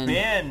friend...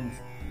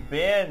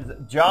 Ben's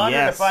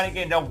genre-defining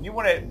game. Now,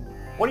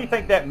 what do you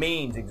think that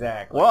means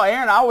exactly? Well,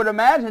 Aaron, I would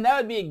imagine that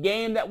would be a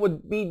game that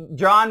would be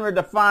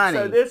genre-defining.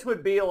 So this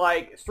would be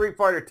like Street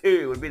Fighter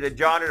 2 would be the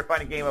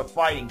genre-defining game of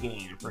fighting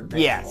games, for example.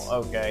 Yes.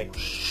 Okay.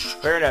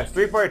 Fair enough.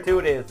 Street Fighter 2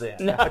 it is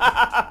then.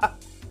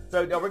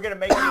 So are we going to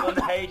make any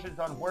limitations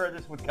on where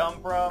this would come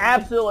from?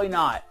 Absolutely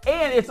not.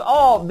 And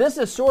this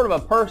is sort of a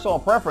personal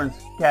preference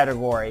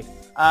category.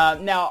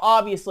 Now,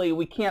 obviously,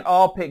 we can't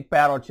all pick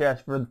Battle Chess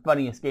for the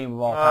funniest game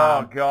of all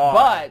time. Oh,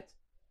 God.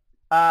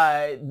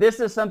 But this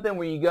is something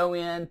where you go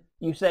in,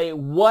 you say,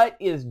 what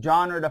is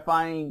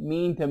genre-defining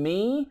mean to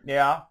me?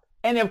 Yeah.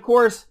 And, of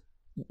course,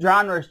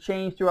 genres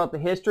change throughout the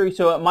history,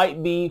 so it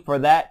might be for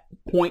that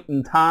point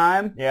in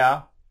time.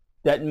 Yeah.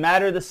 Doesn't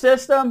matter the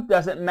system,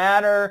 doesn't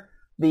matter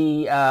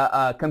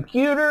the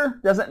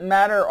computer, doesn't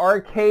matter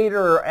arcade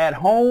or at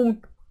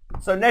home.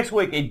 So next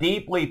week, a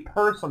deeply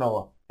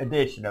personal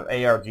edition of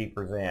ARG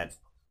Presents.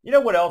 You know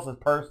what else is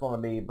personal to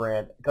me,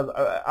 Brent? Because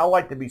I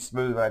like to be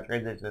smooth when I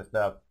transition this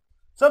stuff.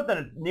 Something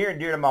that's near and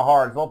dear to my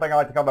heart is one thing I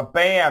like to call the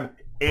BAM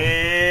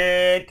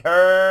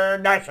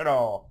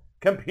International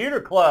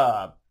Computer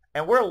Club.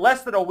 And we're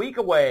less than a week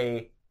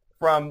away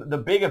from the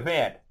big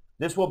event.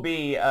 This will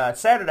be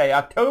Saturday,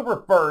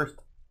 October 1st,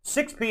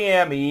 6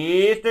 p.m.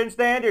 Eastern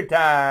Standard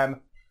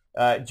Time.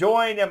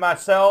 Join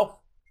myself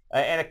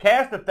and a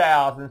cast of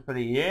thousands for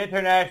the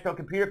International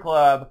Computer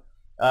Club.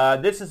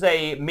 This is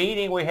a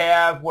meeting we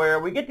have where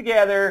we get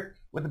together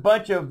with a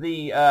bunch of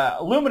the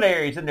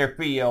luminaries in their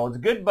fields,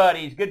 good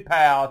buddies, good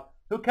pals,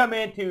 who come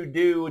in to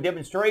do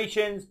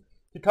demonstrations,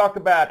 to talk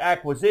about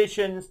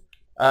acquisitions,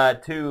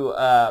 to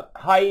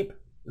hype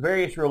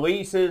various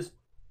releases.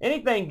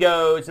 Anything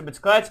goes. If it's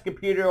classic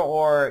computer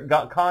or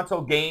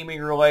console gaming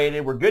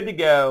related, we're good to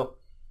go.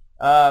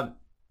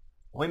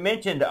 We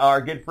mentioned our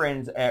good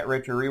friends at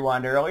Retro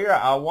Rewind earlier.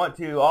 I want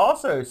to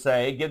also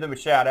say, give them a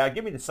shout out.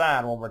 Give me the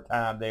sign one more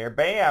time there.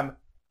 Bam.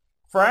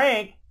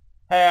 Frank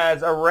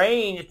has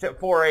arranged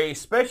for a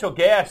special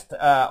guest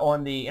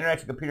on the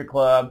International Computer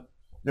Club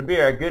to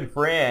be our good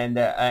friend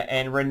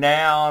and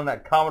renowned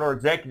Commodore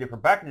executive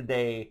from back in the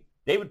day.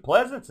 David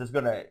Pleasance is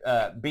going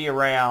to be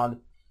around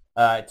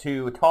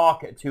to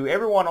talk to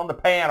everyone on the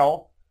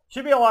panel.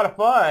 Should be a lot of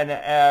fun.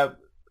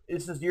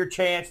 This is your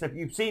chance. If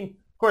you've seen,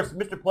 of course,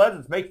 Mr.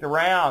 Pleasance makes the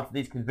rounds to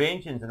these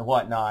conventions and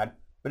whatnot.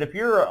 But if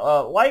you're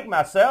like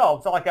myself,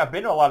 it's not like I've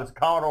been to a lot of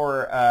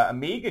Commodore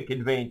Amiga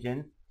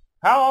conventions.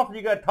 How often are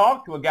you going to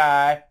talk to a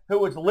guy who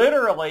was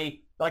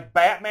literally like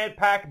Batman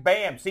Pack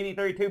Bam,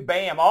 CD32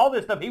 Bam, all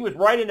this stuff? He was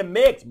right in the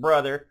mix,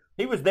 brother.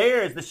 He was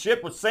there as the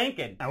ship was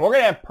sinking. And we're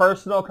going to have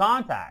personal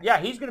contact.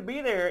 Yeah, he's going to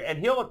be there, and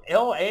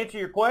he'll answer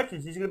your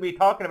questions. He's going to be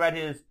talking about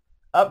his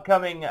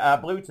upcoming, I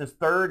believe it's his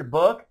third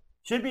book.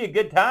 Should be a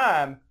good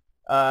time.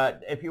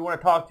 If you want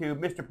to talk to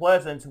Mr.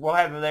 Pleasance, we'll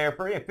have him there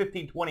for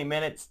 15, 20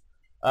 minutes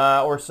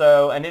or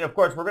so. And then, of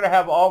course, we're going to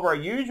have all of our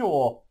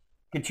usual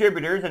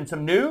contributors and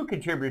some new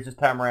contributors this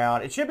time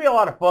around. It should be a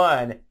lot of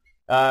fun.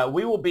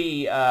 We will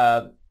be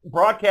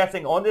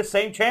broadcasting on this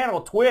same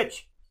channel,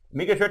 Twitch,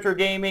 Amiga's Retro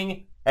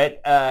Gaming.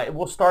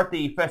 We'll start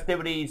the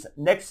festivities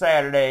next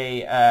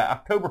Saturday,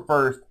 October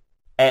 1st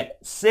at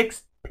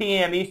 6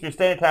 p.m. Eastern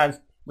Standard Time.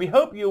 We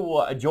hope you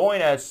will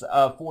join us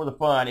for the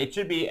fun. It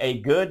should be a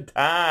good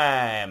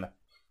time.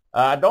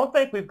 I don't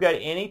think we've got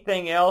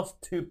anything else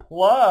to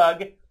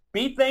plug.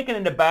 Be thinking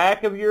in the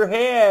back of your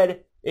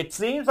head. It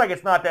seems like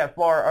it's not that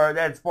far or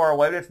that's far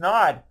away, but it's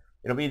not.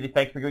 It'll be the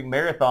Thanksgiving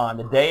Marathon,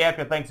 the day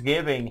after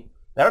Thanksgiving.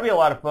 That'll be a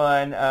lot of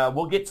fun.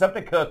 We'll get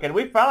something cooking.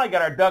 We finally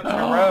got our ducks in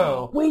a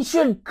row. We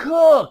should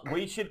cook.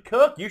 We should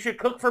cook. You should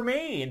cook for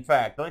me, in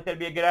fact. I think that'd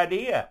be a good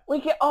idea. We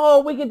can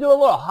do a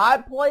little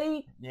hot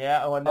plate.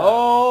 Yeah. Oh, no.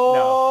 Oh.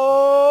 No.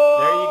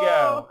 There you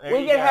go.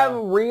 We can have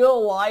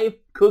real life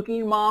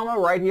cooking mama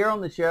right here on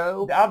the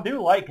show. I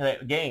do like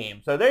that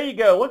game. So there you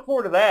go. Look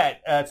forward to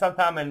that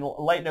sometime in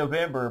late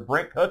November.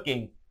 Brent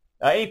cooking.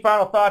 Any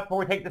final thoughts before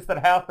we take this to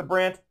the house to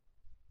Brent?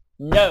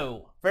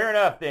 No. Fair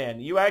enough, then.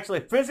 You actually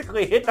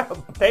physically hit the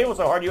table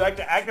so hard you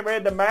actually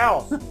activated the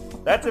mouse.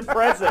 That's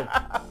impressive.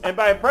 And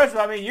by impressive,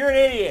 I mean you're an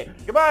idiot.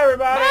 Goodbye,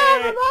 everybody. Bye,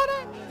 everybody.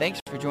 Thanks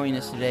for joining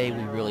us today.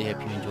 We really hope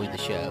you enjoyed the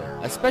show.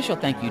 A special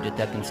thank you to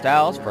Duncan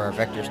Styles for our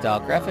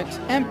vector-style graphics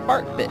and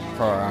BarkBit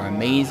for our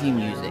amazing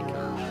music.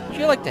 Would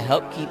you like to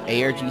help keep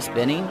ARG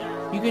spinning?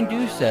 You can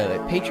do so at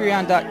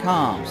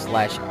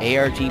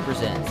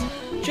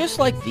patreon.com/ARGpresents. Just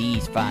like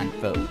these fine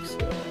folks.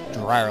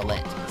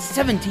 Dryrlet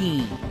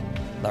 17,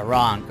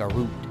 Laurent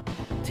Garut,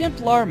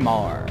 Templar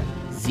Mar,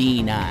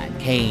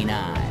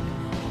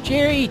 Z9K9,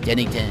 Jerry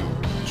Dennington,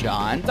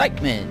 John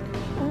Dykeman,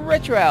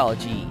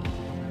 Retroalgy,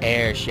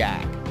 Air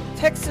Shack,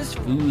 Texas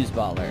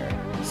Foosballer,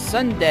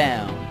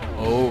 Sundown,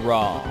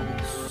 O-Rom,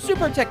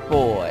 Super Tech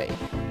Boy,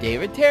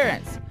 David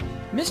Terrence,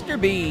 Mr.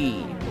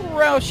 B,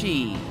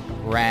 Roushi,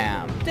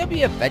 Graham,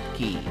 W.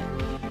 Vetke,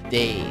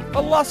 Dave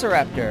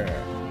Velociraptor,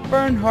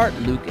 Bernhardt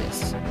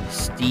Lucas,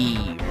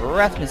 Steve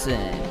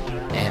Rasmussen,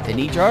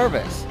 Anthony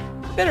Jarvis,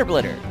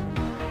 Bitterblitter,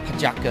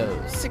 Pajako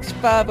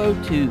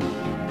 6502,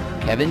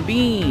 Kevin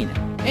Bean,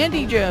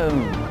 Andy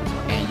Jones,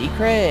 Andy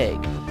Craig,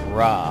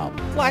 Rob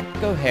Flack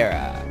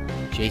O'Hara,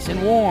 Jason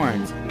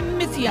Warnes,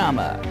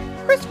 Mitsuyama,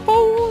 Chris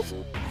Foles,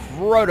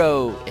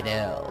 Frodo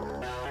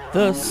Edel,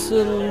 The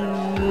Slow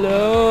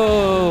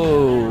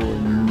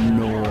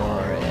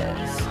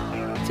Norris,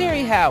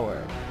 Terry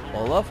Howard,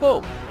 Olaf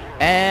Hope,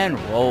 and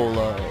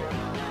Rolo.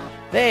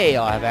 They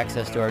all have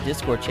access to our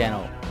Discord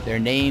channel, their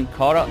name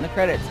called out in the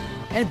credits,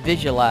 and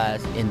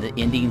visualized in the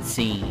ending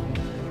scene.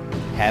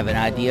 Have an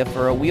idea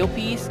for a wheel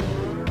piece?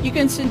 You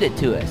can send it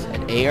to us at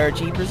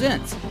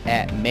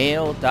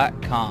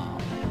argpresents@mail.com.